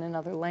dialect or in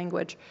another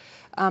language.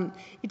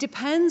 It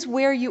depends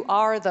where you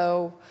are,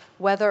 though,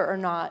 whether or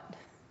not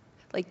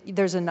like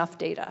there's enough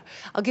data.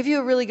 I'll give you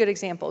a really good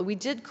example. We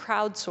did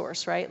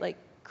crowdsource, right? Like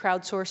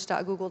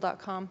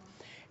crowdsource.google.com.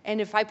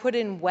 And if I put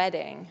in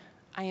wedding,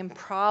 I am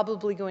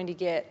probably going to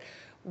get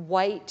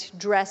white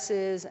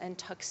dresses and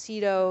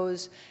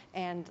tuxedos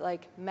and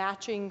like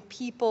matching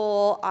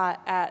people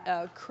at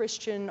a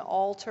Christian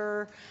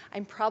altar.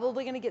 I'm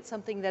probably going to get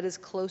something that is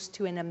close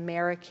to an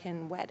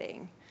American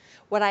wedding.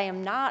 What I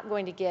am not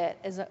going to get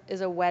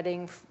is a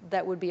wedding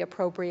that would be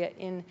appropriate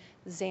in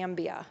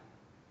Zambia,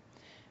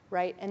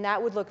 right? And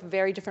that would look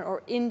very different.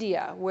 Or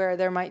India, where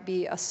there might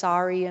be a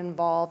sari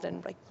involved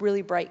and like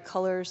really bright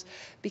colors,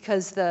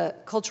 because the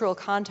cultural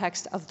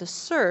context of the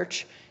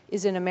search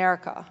is in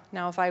America.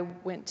 Now, if I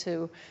went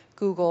to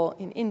Google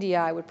in India,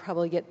 I would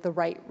probably get the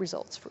right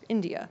results for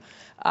India.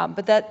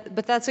 But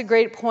that's a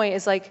great point,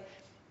 is like,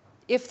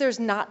 if there's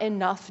not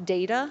enough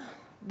data,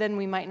 then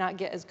we might not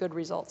get as good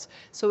results.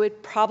 So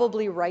it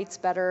probably writes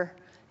better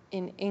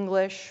in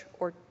English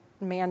or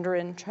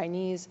Mandarin,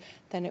 Chinese,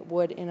 than it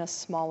would in a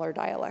smaller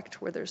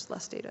dialect where there's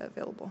less data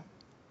available.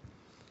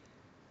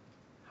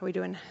 How are we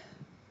doing?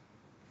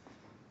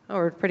 Oh,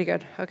 we're pretty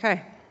good.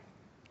 Okay.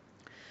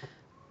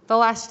 The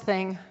last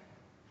thing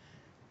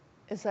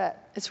is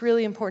that it's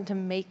really important to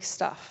make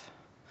stuff.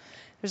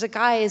 There's a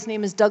guy, his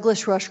name is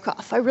Douglas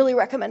Rushkoff. I really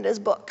recommend his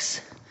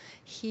books.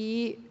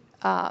 He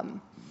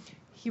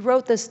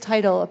wrote this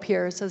title up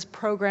here. It says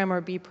Program or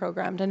Be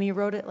Programmed, and he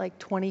wrote it like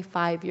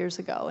 25 years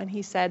ago. And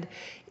he said,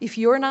 if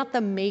you're not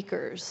the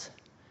makers,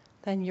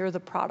 then you're the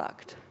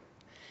product.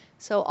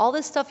 So all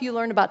this stuff you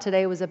learned about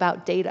today was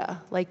about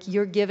data. Like,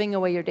 you're giving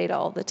away your data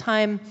all the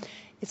time.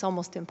 It's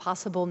almost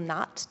impossible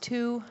not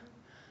to.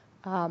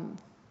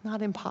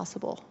 Not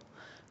impossible.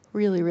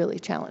 Really, really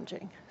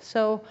challenging.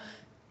 So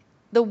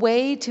the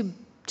way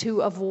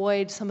to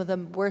avoid some of the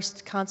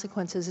worst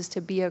consequences is to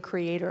be a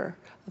creator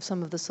of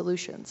some of the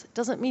solutions. It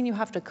doesn't mean you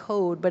have to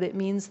code, but it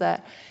means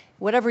that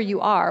whatever you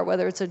are,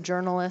 whether it's a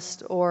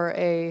journalist or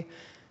a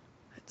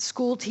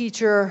school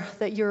teacher,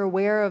 that you're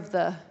aware of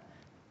the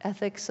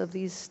ethics of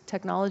these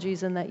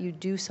technologies and that you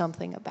do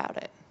something about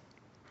it.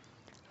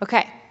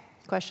 Okay,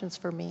 questions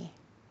for me?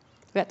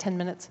 We've got 10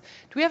 minutes.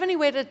 Do we have any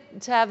way to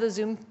have the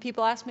Zoom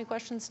people ask me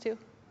questions too?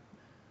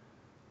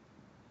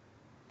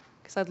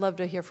 Because I'd love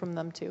to hear from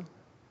them too.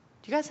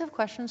 Do you guys have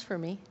questions for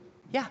me?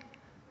 Yeah.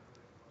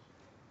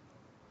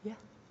 Yeah.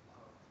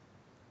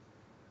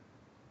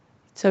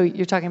 So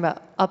you're talking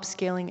about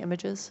upscaling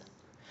images?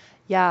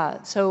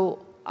 Yeah.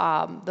 So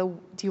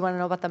do you want to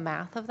know about the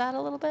math of that a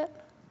little bit?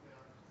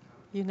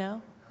 You know?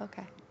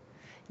 Okay.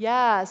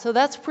 Yeah. So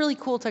that's really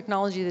cool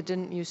technology that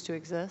didn't used to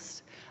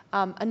exist.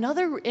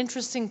 Another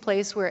interesting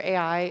place where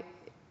AI,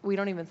 we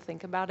don't even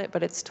think about it,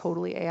 but it's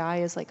totally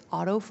AI, is like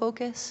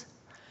autofocus.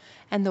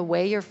 And the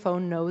way your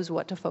phone knows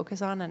what to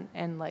focus on,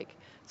 and like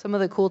some of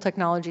the cool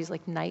technologies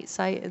like night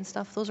sight and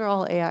stuff, those are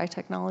all AI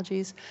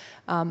technologies.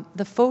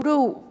 The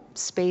photo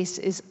space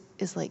is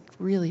like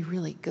really,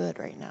 really good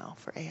right now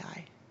for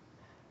AI.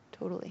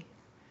 Totally.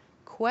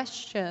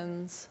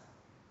 Questions?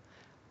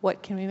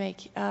 What can we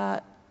make?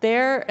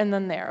 There and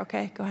then there.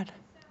 Okay, go ahead.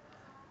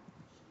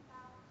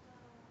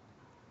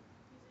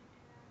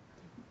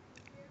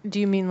 Do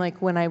you mean like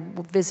when I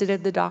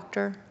visited the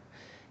doctor?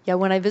 Yeah,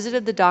 when I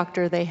visited the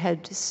doctor, they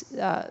had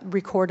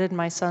recorded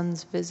my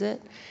son's visit,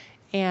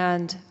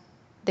 and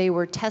they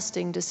were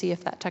testing to see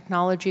if that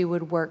technology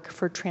would work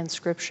for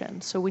transcription.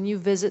 So when you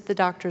visit the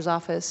doctor's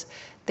office,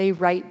 they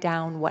write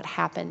down what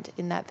happened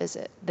in that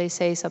visit. They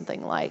say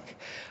something like,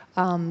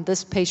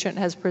 this patient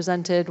has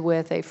presented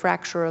with a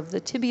fracture of the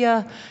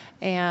tibia,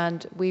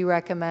 and we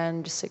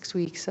recommend 6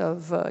 weeks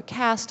of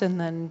cast and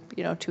then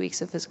 2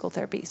 weeks of physical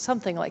therapy,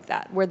 something like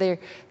that, where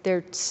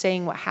they're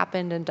saying what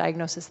happened and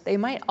diagnosis. They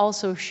might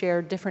also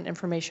share different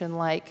information,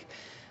 like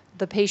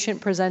the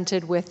patient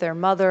presented with their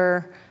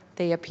mother,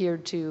 they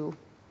appeared to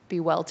be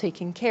well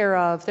taken care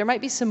of. There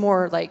might be some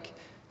more like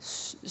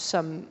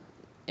some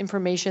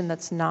information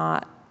that's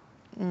not,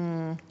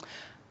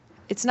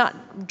 it's not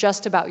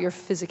just about your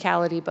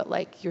physicality, but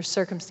like your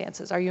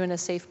circumstances. Are you in a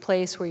safe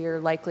place where you're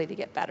likely to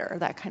get better,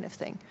 that kind of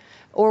thing?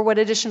 Or what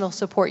additional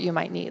support you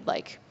might need,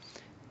 like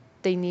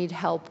they need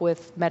help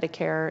with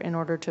Medicare in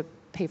order to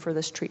pay for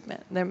this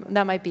treatment.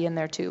 That might be in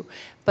there too.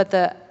 But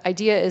the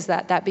idea is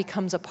that that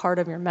becomes a part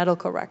of your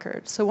medical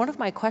record. So one of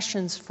my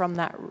questions from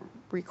that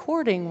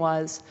recording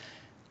was,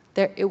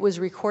 it was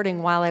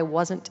recording while I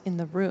wasn't in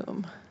the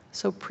room.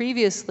 So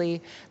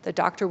previously, the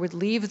doctor would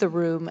leave the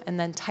room and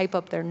then type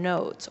up their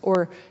notes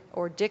or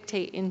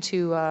dictate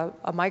into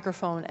a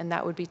microphone, and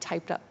that would be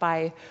typed up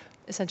by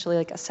essentially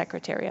like a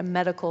secretary. A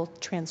medical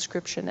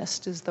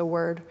transcriptionist is the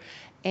word.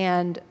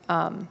 And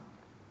then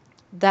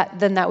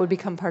that would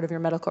become part of your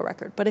medical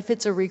record. But if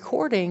it's a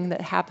recording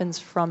that happens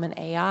from an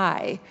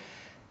AI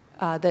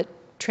that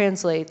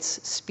translates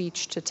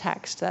speech to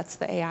text, that's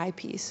the AI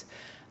piece,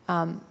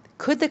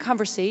 could the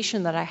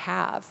conversation that I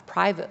have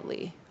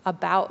privately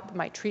about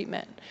my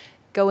treatment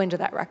go into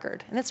that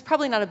record? And it's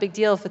probably not a big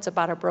deal if it's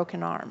about a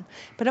broken arm,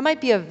 but it might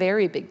be a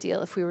very big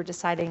deal if we were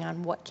deciding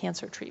on what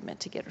cancer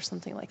treatment to get or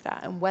something like that,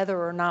 and whether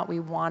or not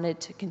we wanted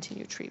to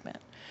continue treatment,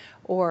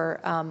 or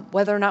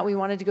whether or not we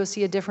wanted to go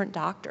see a different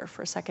doctor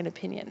for a second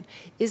opinion.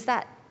 Is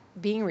that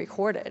being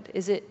recorded?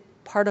 Is it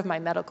part of my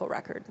medical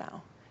record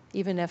now,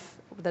 even if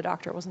the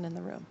doctor wasn't in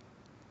the room?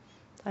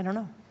 I don't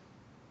know.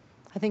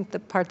 I think the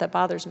part that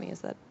bothers me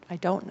is that I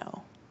don't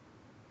know.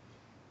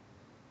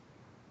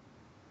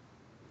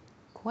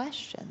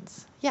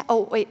 Questions? Yeah,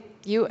 oh wait,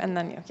 you and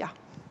then you, yeah.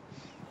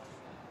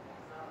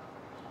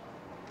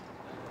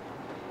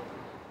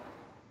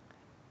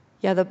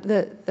 Yeah,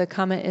 the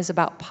comment is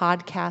about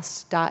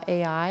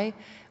podcasts.ai,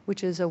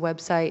 which is a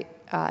website.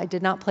 I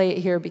did not play it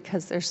here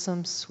because there's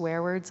some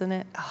swear words in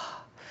it.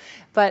 Oh.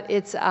 But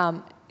it's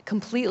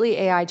completely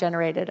AI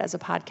generated as a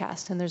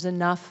podcast, and there's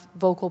enough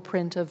vocal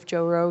print of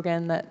Joe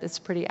Rogan that it's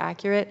pretty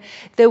accurate.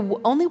 The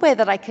only way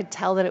that I could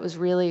tell that it was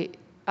really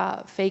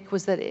fake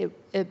was that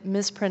it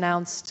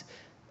mispronounced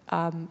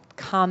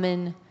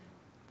common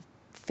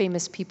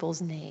famous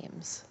people's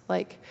names.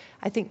 Like,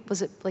 I think,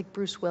 was it like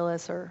Bruce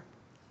Willis, or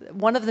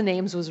one of the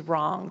names was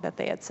wrong that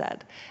they had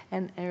said.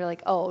 And you're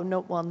like, oh,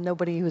 no, well,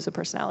 nobody who's a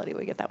personality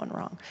would get that one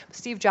wrong.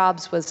 Steve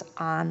Jobs was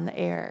on the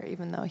air,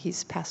 even though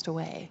he's passed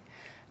away.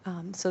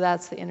 So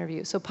that's the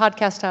interview. So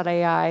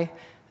podcast.ai,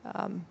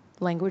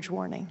 language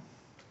warning.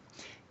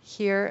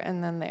 Here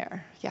and then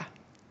there, yeah.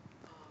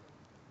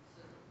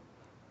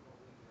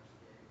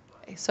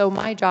 So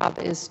my job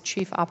is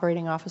Chief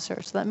Operating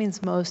Officer. So that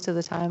means most of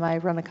the time I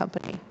run a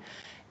company.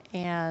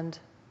 And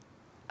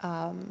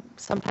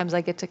sometimes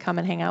I get to come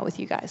and hang out with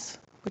you guys,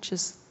 which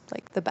is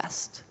like the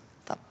best.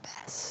 The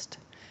best.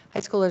 High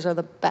schoolers are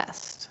the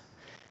best.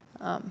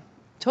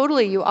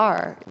 Totally, you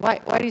are. Why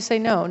do you say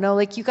no? No,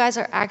 like you guys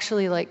are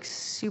actually like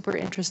super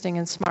interesting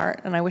and smart,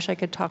 and I wish I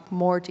could talk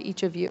more to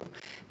each of you,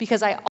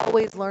 because I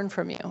always learn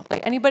from you.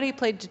 Like, anybody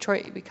played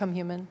Detroit Become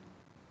Human?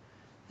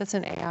 That's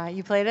an AI.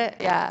 You played it?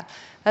 Yeah.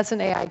 That's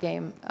an AI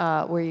game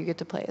where you get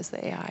to play as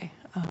the AI.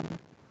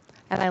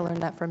 And I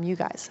learned that from you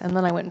guys, and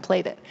then I went and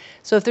played it.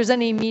 So if there's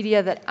any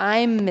media that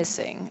I'm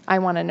missing, I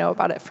want to know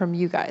about it from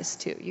you guys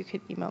too. You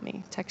could email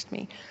me, text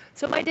me.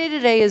 So my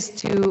day-to-day is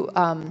to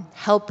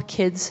help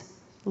kids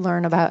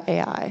learn about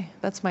AI.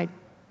 That's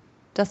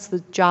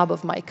the job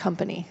of my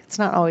company. It's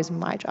not always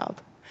my job.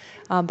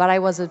 But I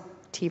was a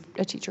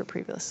teacher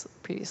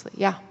previously.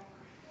 Yeah.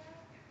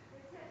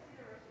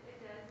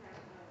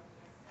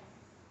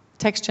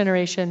 Text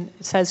generation,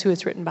 it says who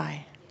it's written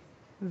by.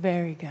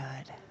 Very good.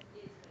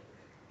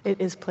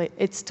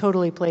 It's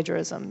totally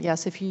plagiarism.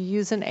 Yes, if you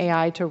use an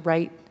AI to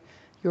write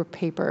your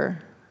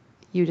paper,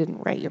 you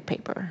didn't write your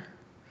paper.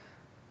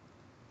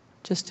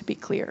 Just to be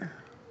clear.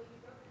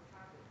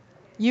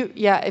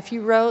 If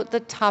you wrote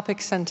the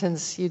topic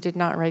sentence, you did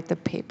not write the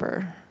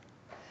paper.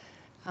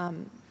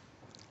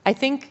 I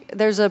think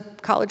there's a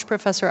college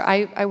professor.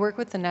 I work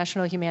with the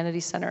National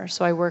Humanities Center,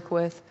 so I work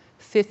with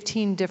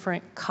 15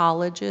 different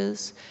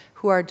colleges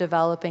who are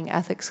developing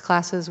ethics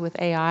classes with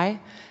AI,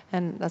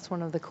 and that's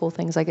one of the cool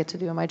things I get to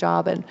do in my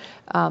job. And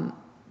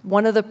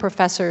one of the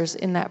professors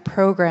in that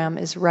program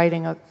is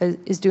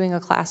doing a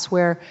class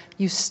where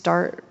you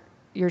start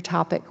your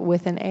topic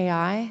with an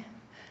AI,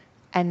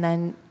 and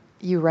then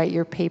you write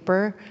your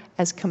paper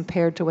as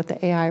compared to what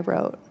the AI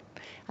wrote.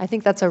 I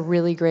think that's a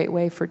really great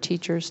way for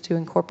teachers to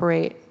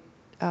incorporate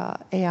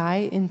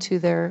AI into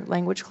their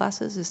language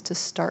classes, is to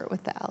start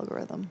with the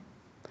algorithm.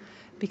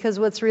 Because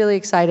what's really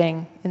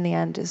exciting in the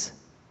end is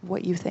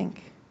what you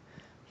think.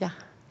 Yeah.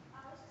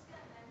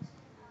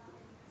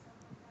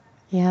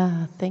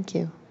 Yeah, thank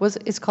you.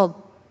 It's called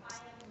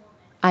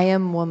I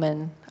Am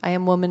Woman. I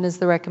Am Woman is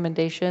the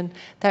recommendation.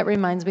 That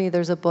reminds me,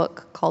 there's a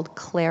book called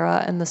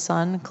Clara and the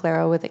Sun,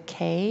 Clara with a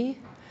K.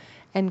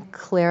 And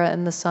Clara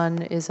and the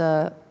Sun is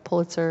a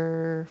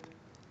Pulitzer,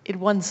 it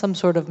won some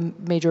sort of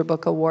major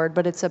book award,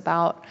 but it's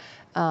about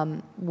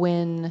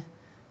when,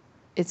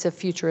 it's a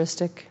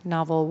futuristic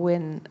novel,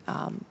 when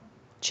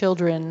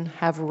children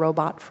have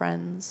robot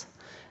friends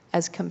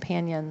as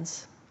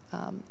companions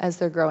as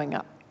they're growing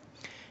up.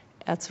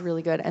 That's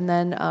really good. And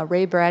then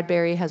Ray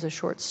Bradbury has a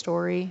short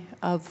story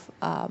of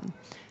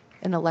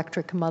an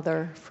electric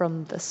mother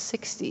from the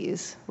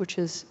 60s, which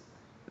is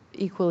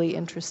equally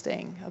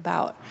interesting,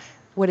 about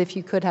what if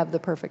you could have the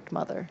perfect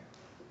mother.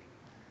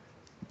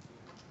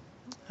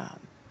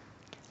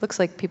 Looks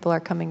like people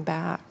are coming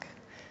back.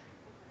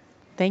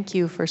 Thank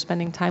you for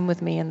spending time with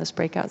me in this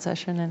breakout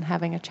session and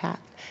having a chat.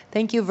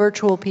 Thank you,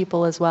 virtual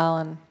people, as well.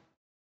 And